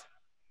life.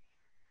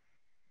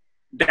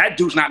 That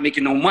dude's not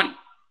making no money.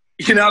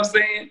 You know what I'm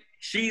saying?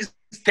 She's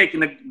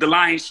taking the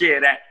lion's share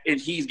of that, and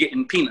he's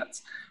getting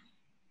peanuts.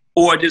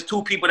 Or there's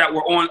 2 people that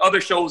were on other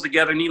shows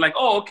together, and you're like,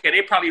 oh, okay,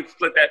 they probably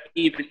split that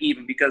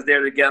even because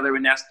they're together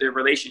and that's their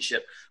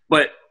relationship.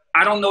 But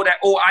I don't know that,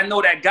 I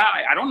know that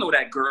guy. I don't know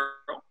that girl.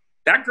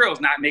 That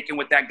girl's not making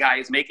what that guy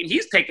is making.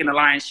 He's taking the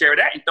lion's share of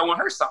that and throwing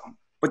her something.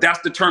 But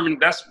that's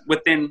determined, that's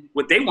within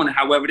what they want,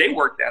 however they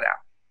work that out.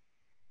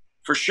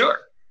 For sure.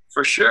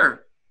 For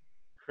sure.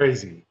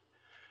 Crazy.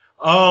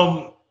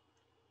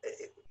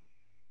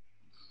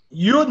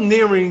 You're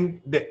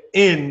nearing the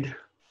end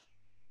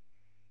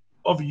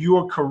of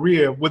your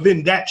career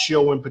within that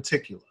show in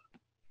particular.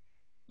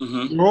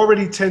 Mm-hmm. You're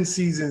already 10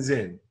 seasons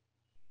in.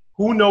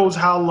 Who knows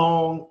how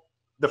long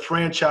the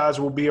franchise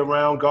will be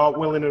around? God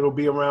willing, it'll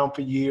be around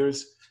for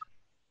years.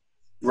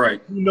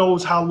 Right. Who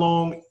knows how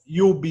long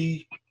you'll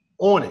be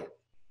on it?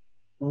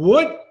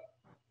 What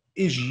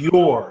is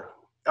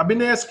I've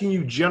been asking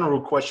you general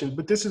questions,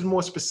 but this is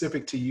more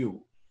specific to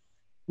you.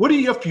 What are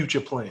your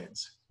future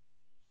plans?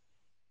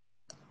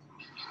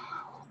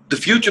 The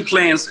future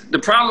plans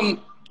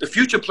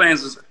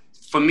is,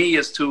 for me,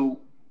 is to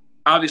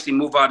obviously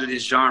move out of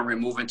this genre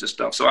and move into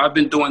stuff. So I've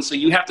been doing, so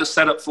you have to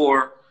set up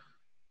for,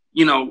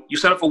 you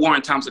set up for war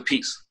in times of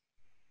peace.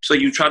 So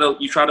you try to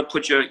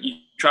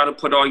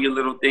put all your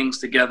little things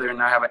together,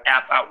 and I have an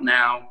app out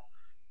now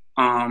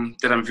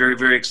that I'm very,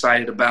 very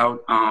excited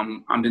about.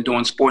 I've been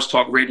doing sports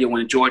talk radio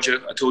in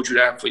Georgia. I told you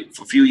that for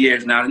a few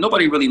years now. And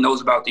nobody really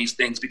knows about these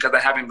things because I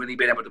haven't really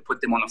been able to put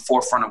them on the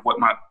forefront of what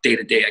my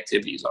day-to-day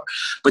activities are.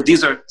 But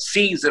these are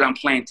seeds that I'm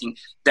planting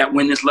that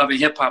when this love and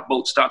hip-hop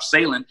boat stops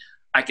sailing,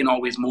 I can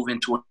always move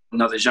into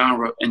another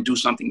genre and do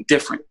something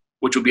different,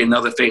 which will be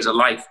another phase of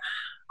life.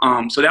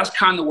 So that's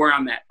kind of where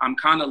I'm at. I'm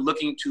kind of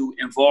looking to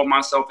involve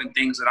myself in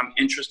things that I'm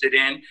interested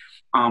in.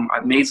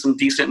 I've made some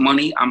decent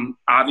money. I'm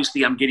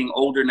getting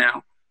older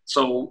now.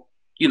 So,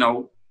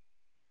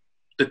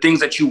 the things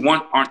that you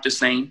want aren't the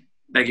same.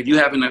 Like if you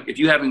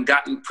haven't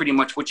gotten pretty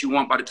much what you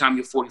want by the time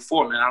you're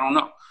 44, man, I don't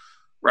know.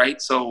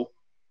 Right. So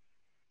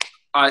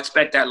I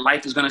expect that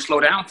life is going to slow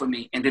down for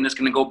me. And then it's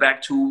going to go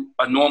back to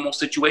a normal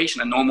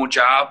situation, a normal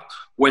job.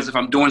 Whereas if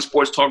I'm doing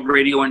sports talk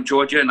radio in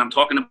Georgia and I'm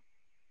talking about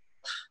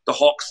the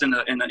Hawks and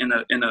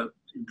the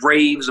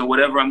Braves or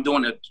whatever I'm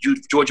doing, the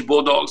Georgia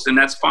Bulldogs, then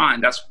that's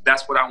fine. That's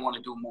what I want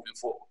to do moving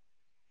forward.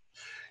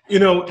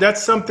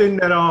 That's something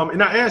that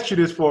and I asked you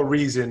this for a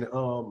reason,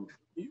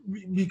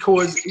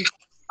 because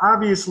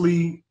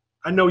obviously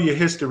I know your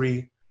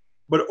history,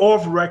 but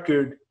off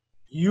record,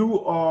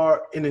 you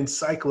are an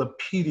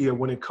encyclopedia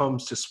when it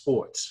comes to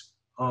sports.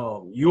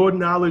 Your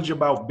knowledge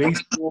about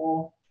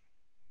baseball,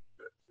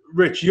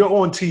 Rich, you're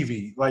on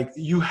TV. Like,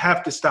 you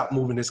have to stop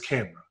moving this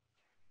camera.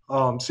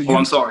 I'm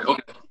sorry.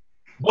 Okay.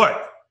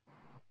 But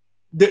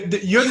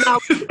your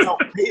knowledge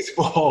about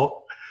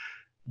baseball,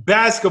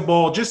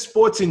 basketball, just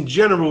sports in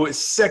general is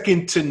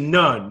second to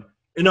none.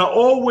 And I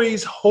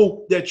always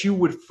hope that you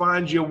would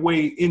find your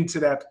way into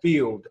that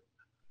field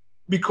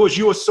because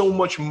you are so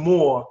much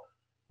more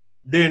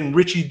than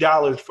Richie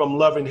Dollaz from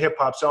Love and Hip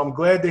Hop. So I'm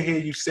glad to hear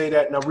you say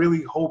that. And I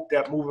really hope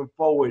that moving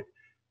forward,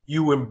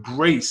 you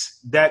embrace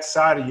that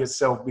side of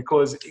yourself,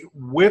 because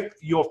with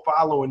your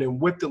following and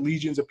with the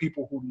legions of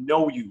people who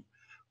know you,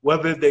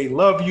 whether they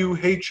love you,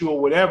 hate you, or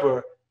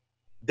whatever,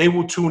 they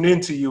will tune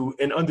into you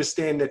and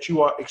understand that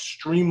you are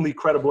extremely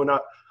credible. And I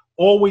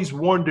always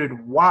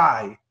wondered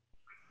why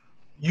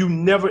you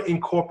never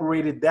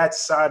incorporated that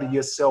side of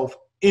yourself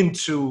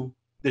into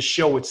the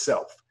show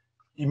itself,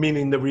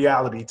 meaning the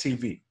reality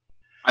TV.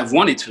 I've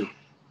wanted to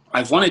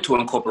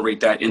incorporate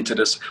that into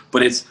this,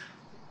 but it's,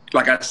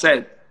 like I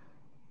said,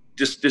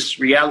 this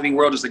reality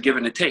world is a give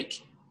and a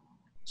take.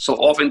 So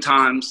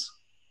oftentimes,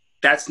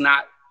 that's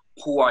not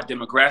who our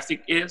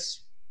demographic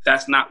is.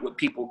 That's not what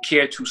people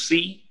care to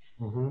see.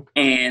 Mm-hmm.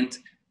 And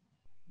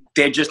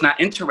they're just not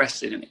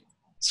interested in it.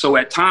 So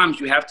at times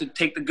you have to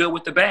take the good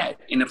with the bad.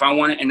 And if I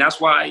want to, and that's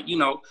why,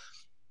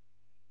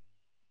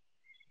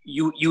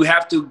 you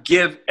have to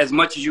give as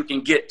much as you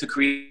can get to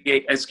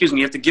create,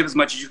 you have to give as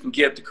much as you can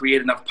give to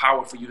create enough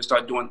power for you to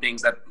start doing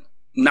things that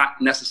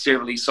not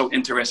necessarily so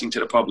interesting to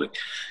the public.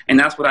 And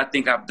that's what I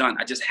think I've done.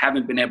 I just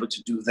haven't been able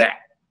to do that.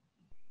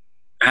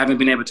 I haven't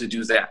been able to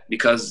do that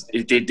because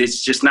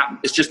it's just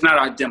not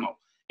our demo.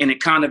 And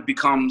it kind of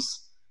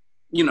becomes,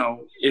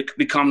 it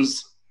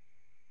becomes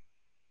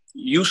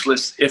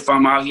useless if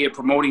I'm out here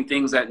promoting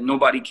things that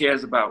nobody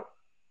cares about.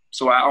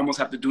 So I almost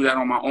have to do that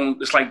on my own.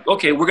 It's like,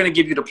 okay, we're going to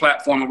give you the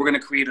platform and we're going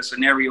to create a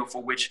scenario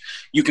for which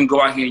you can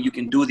go out here and you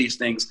can do these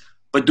things,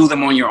 but do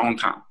them on your own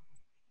time.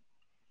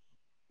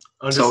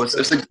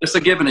 Understood. So it's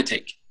a give and a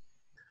take.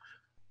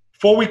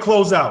 Before we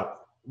close out,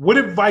 what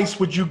advice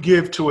would you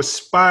give to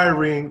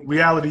aspiring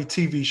reality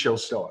TV show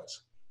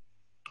stars?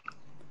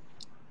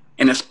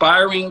 An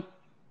aspiring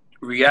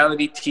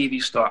reality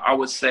TV star, I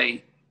would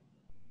say,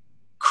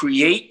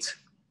 create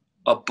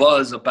a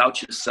buzz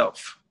about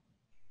yourself.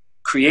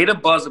 Create a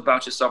buzz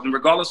about yourself, and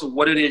regardless of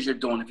what it is you're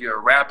doing, if you're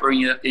a rapper in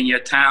your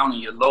town, in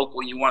your local,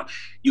 and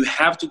you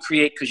have to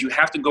create, because you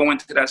have to go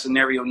into that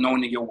scenario knowing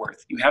that you're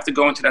worth. You have to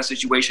go into that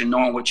situation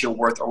knowing what you're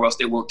worth, or else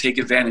they will take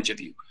advantage of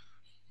you.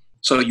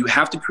 So you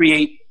have to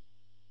create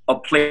a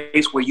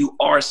place where you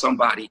are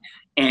somebody,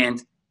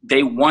 and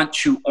they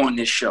want you on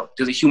this show.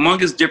 There's a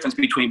humongous difference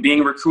between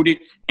being recruited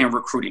and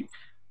recruiting.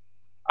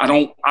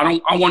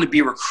 I want to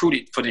be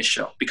recruited for this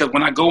show, because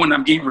when I go and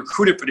I'm getting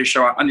recruited for this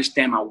show, I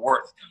understand my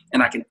worth,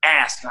 and I can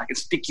ask, and I can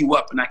stick you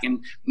up, and I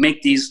can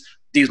make these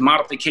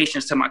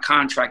modifications to my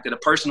contract that a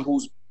person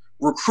who's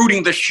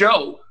recruiting the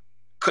show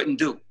couldn't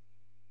do.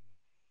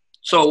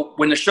 So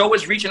when the show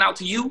is reaching out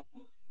to you,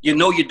 you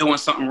know you're doing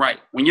something right.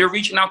 When you're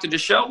reaching out to the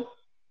show,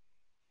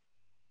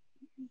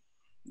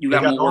 you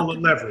got more all the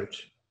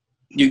leverage.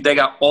 They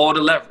got all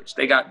the leverage.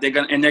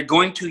 They're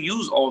going to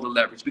use all the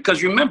leverage,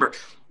 because remember,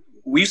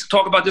 we used to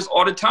talk about this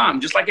all the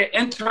time. Just like an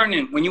intern,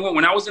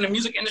 when I was in the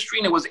music industry,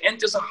 and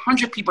there's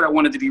 100 people that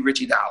wanted to be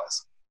Richie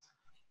Dollaz.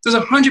 There's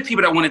 100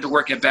 people that wanted to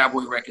work at Bad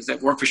Boy Records,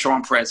 that work for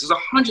Shawn Prez. There's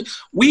 100.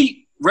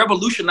 We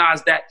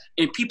revolutionized that,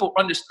 and people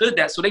understood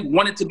that, so they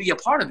wanted to be a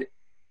part of it.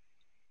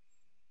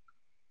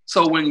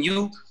 So when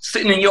you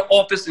sitting in your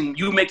office and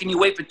you making you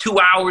wait for 2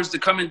 hours to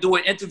come and do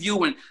an interview,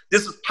 and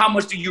this is how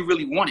much do you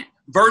really want it,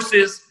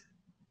 versus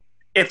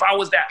if I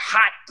was that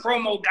hot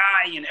promo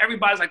guy and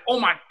everybody's like, oh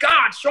my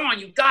God, Shawn,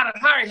 you gotta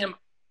hire him.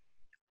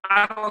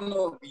 I don't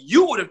know if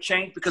you would have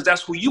changed, because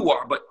that's who you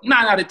are, but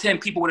 9 out of 10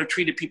 people would have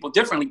treated people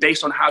differently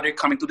based on how they're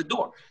coming through the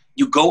door.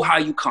 You go how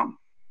you come.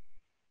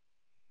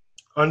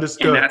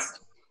 Understood.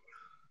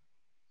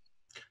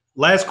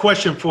 Last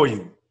question for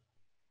you.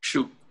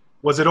 Shoot.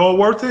 Was it all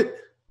worth it?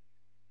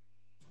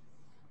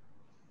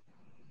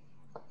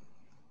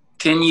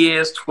 10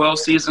 years, 12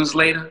 seasons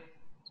later,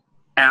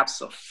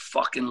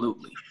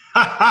 abso-fucking-lutely.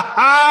 Go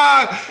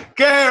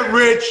ahead,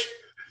 Rich.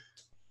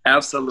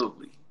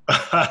 Absolutely.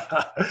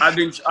 I've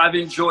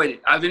enjoyed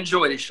it. I've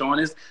enjoyed it,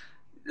 Shawn.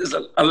 There's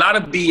a lot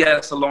of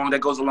BS that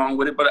goes along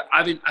with it, but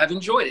I've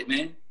enjoyed it,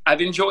 man.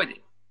 I've enjoyed it.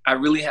 I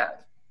really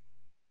have.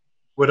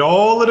 With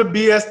all of the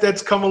BS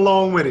that's come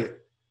along with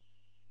it.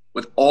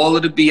 With all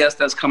of the BS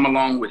that's come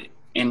along with it.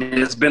 And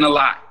it's been a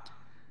lot.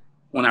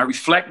 When I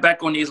reflect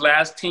back on these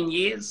last 10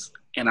 years,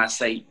 and I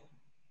say,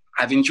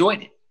 I've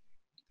enjoyed it.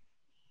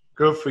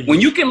 Good for you.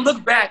 When you can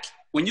look back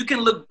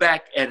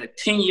at a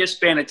 10-year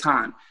span of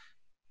time,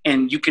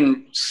 and you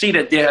can see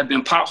that there have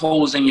been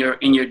potholes in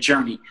your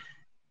journey,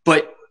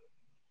 but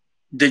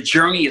the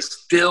journey is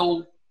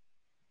still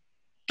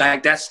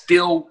like, that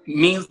still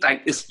means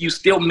like you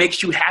still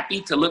makes you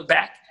happy to look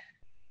back,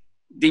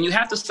 then you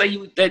have to say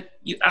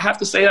I have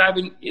to say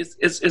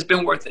it's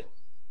been worth it.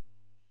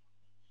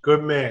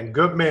 Good man.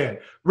 Good man.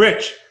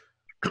 Rich,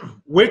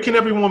 where can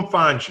everyone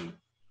find you?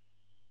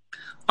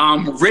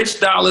 Rich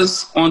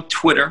Dollaz on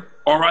Twitter,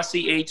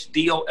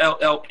 RICHDOLLAZ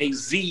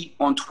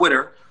on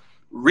Twitter,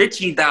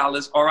 Richie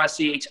Dollaz,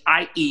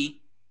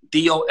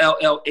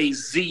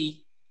 RICHIEDOLLAZ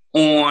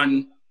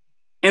on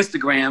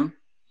Instagram,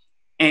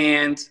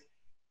 and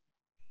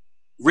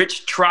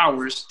Rich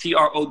Trowers,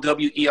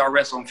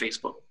 TROWERS on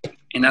Facebook.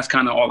 And that's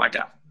kind of all I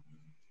got.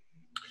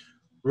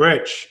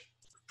 Rich,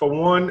 for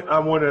one, I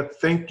want to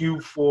thank you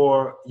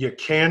for your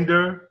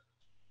candor,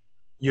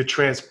 your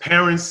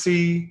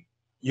transparency,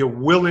 your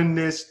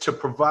willingness to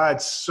provide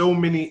so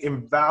many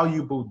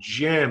invaluable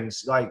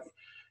gems, like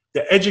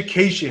the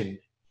education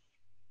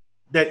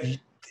that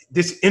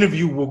this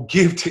interview will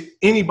give to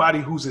anybody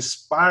who's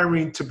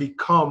aspiring to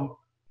become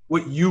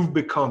what you've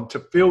become, to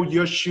fill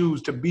your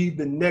shoes, to be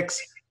the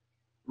next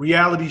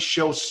reality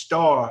show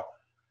star.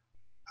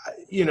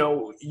 You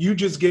know, you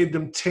just gave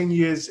them 10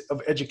 years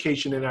of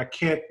education, and I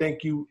can't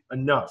thank you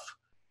enough.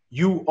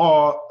 You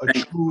are a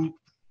true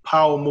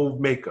power move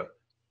maker.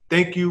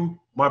 Thank you,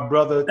 my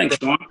brother. Thanks,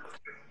 Shawn.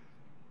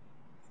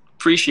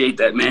 Appreciate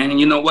that, man. And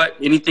you know what?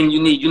 Anything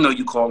you need, you know,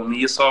 you calling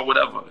me. It's all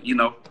whatever, you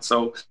know.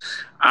 So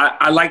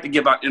I like to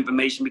give out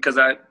information, because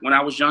when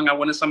I was young, I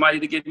wanted somebody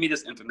to give me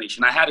this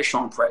information. I had a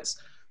Shawn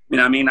Prez. You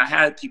know what I mean? I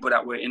had people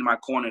that were in my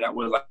corner that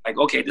were like,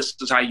 okay, this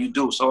is how you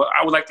do. So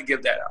I would like to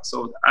give that out.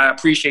 So I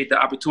appreciate the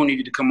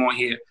opportunity to come on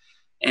here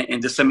and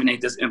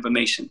disseminate this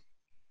information,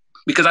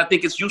 because I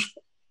think it's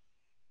useful.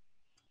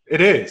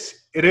 It is.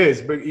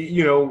 But,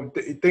 you know,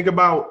 think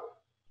about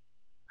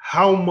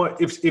how much,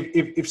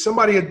 if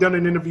somebody had done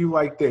an interview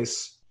like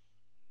this,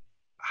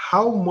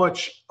 how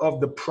much of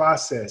the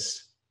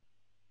process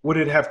would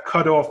it have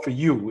cut off for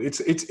you?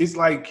 It's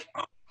like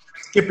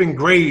skipping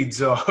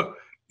grades,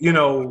 you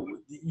know,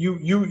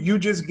 you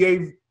just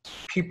gave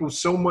people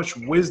so much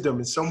wisdom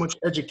and so much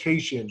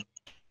education.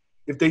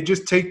 If they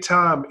just take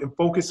time and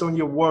focus on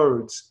your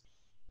words,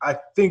 I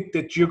think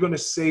that you're going to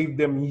save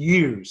them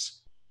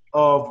years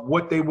of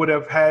what they would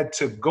have had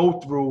to go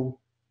through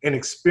and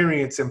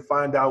experience and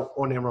find out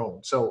on their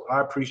own. So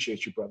I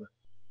appreciate you, brother.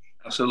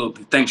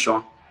 Absolutely. Thanks,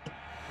 Shawn.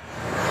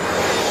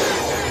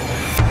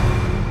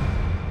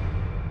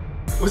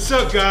 What's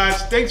up,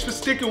 guys? Thanks for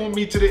sticking with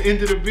me to the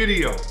end of the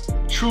video.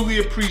 Truly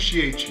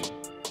appreciate you.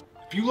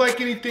 If you like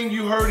anything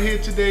you heard here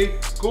today,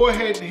 go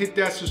ahead and hit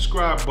that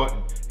subscribe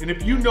button. And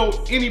if you know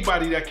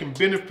anybody that can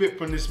benefit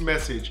from this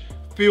message,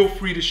 feel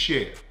free to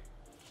share.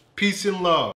 Peace and love.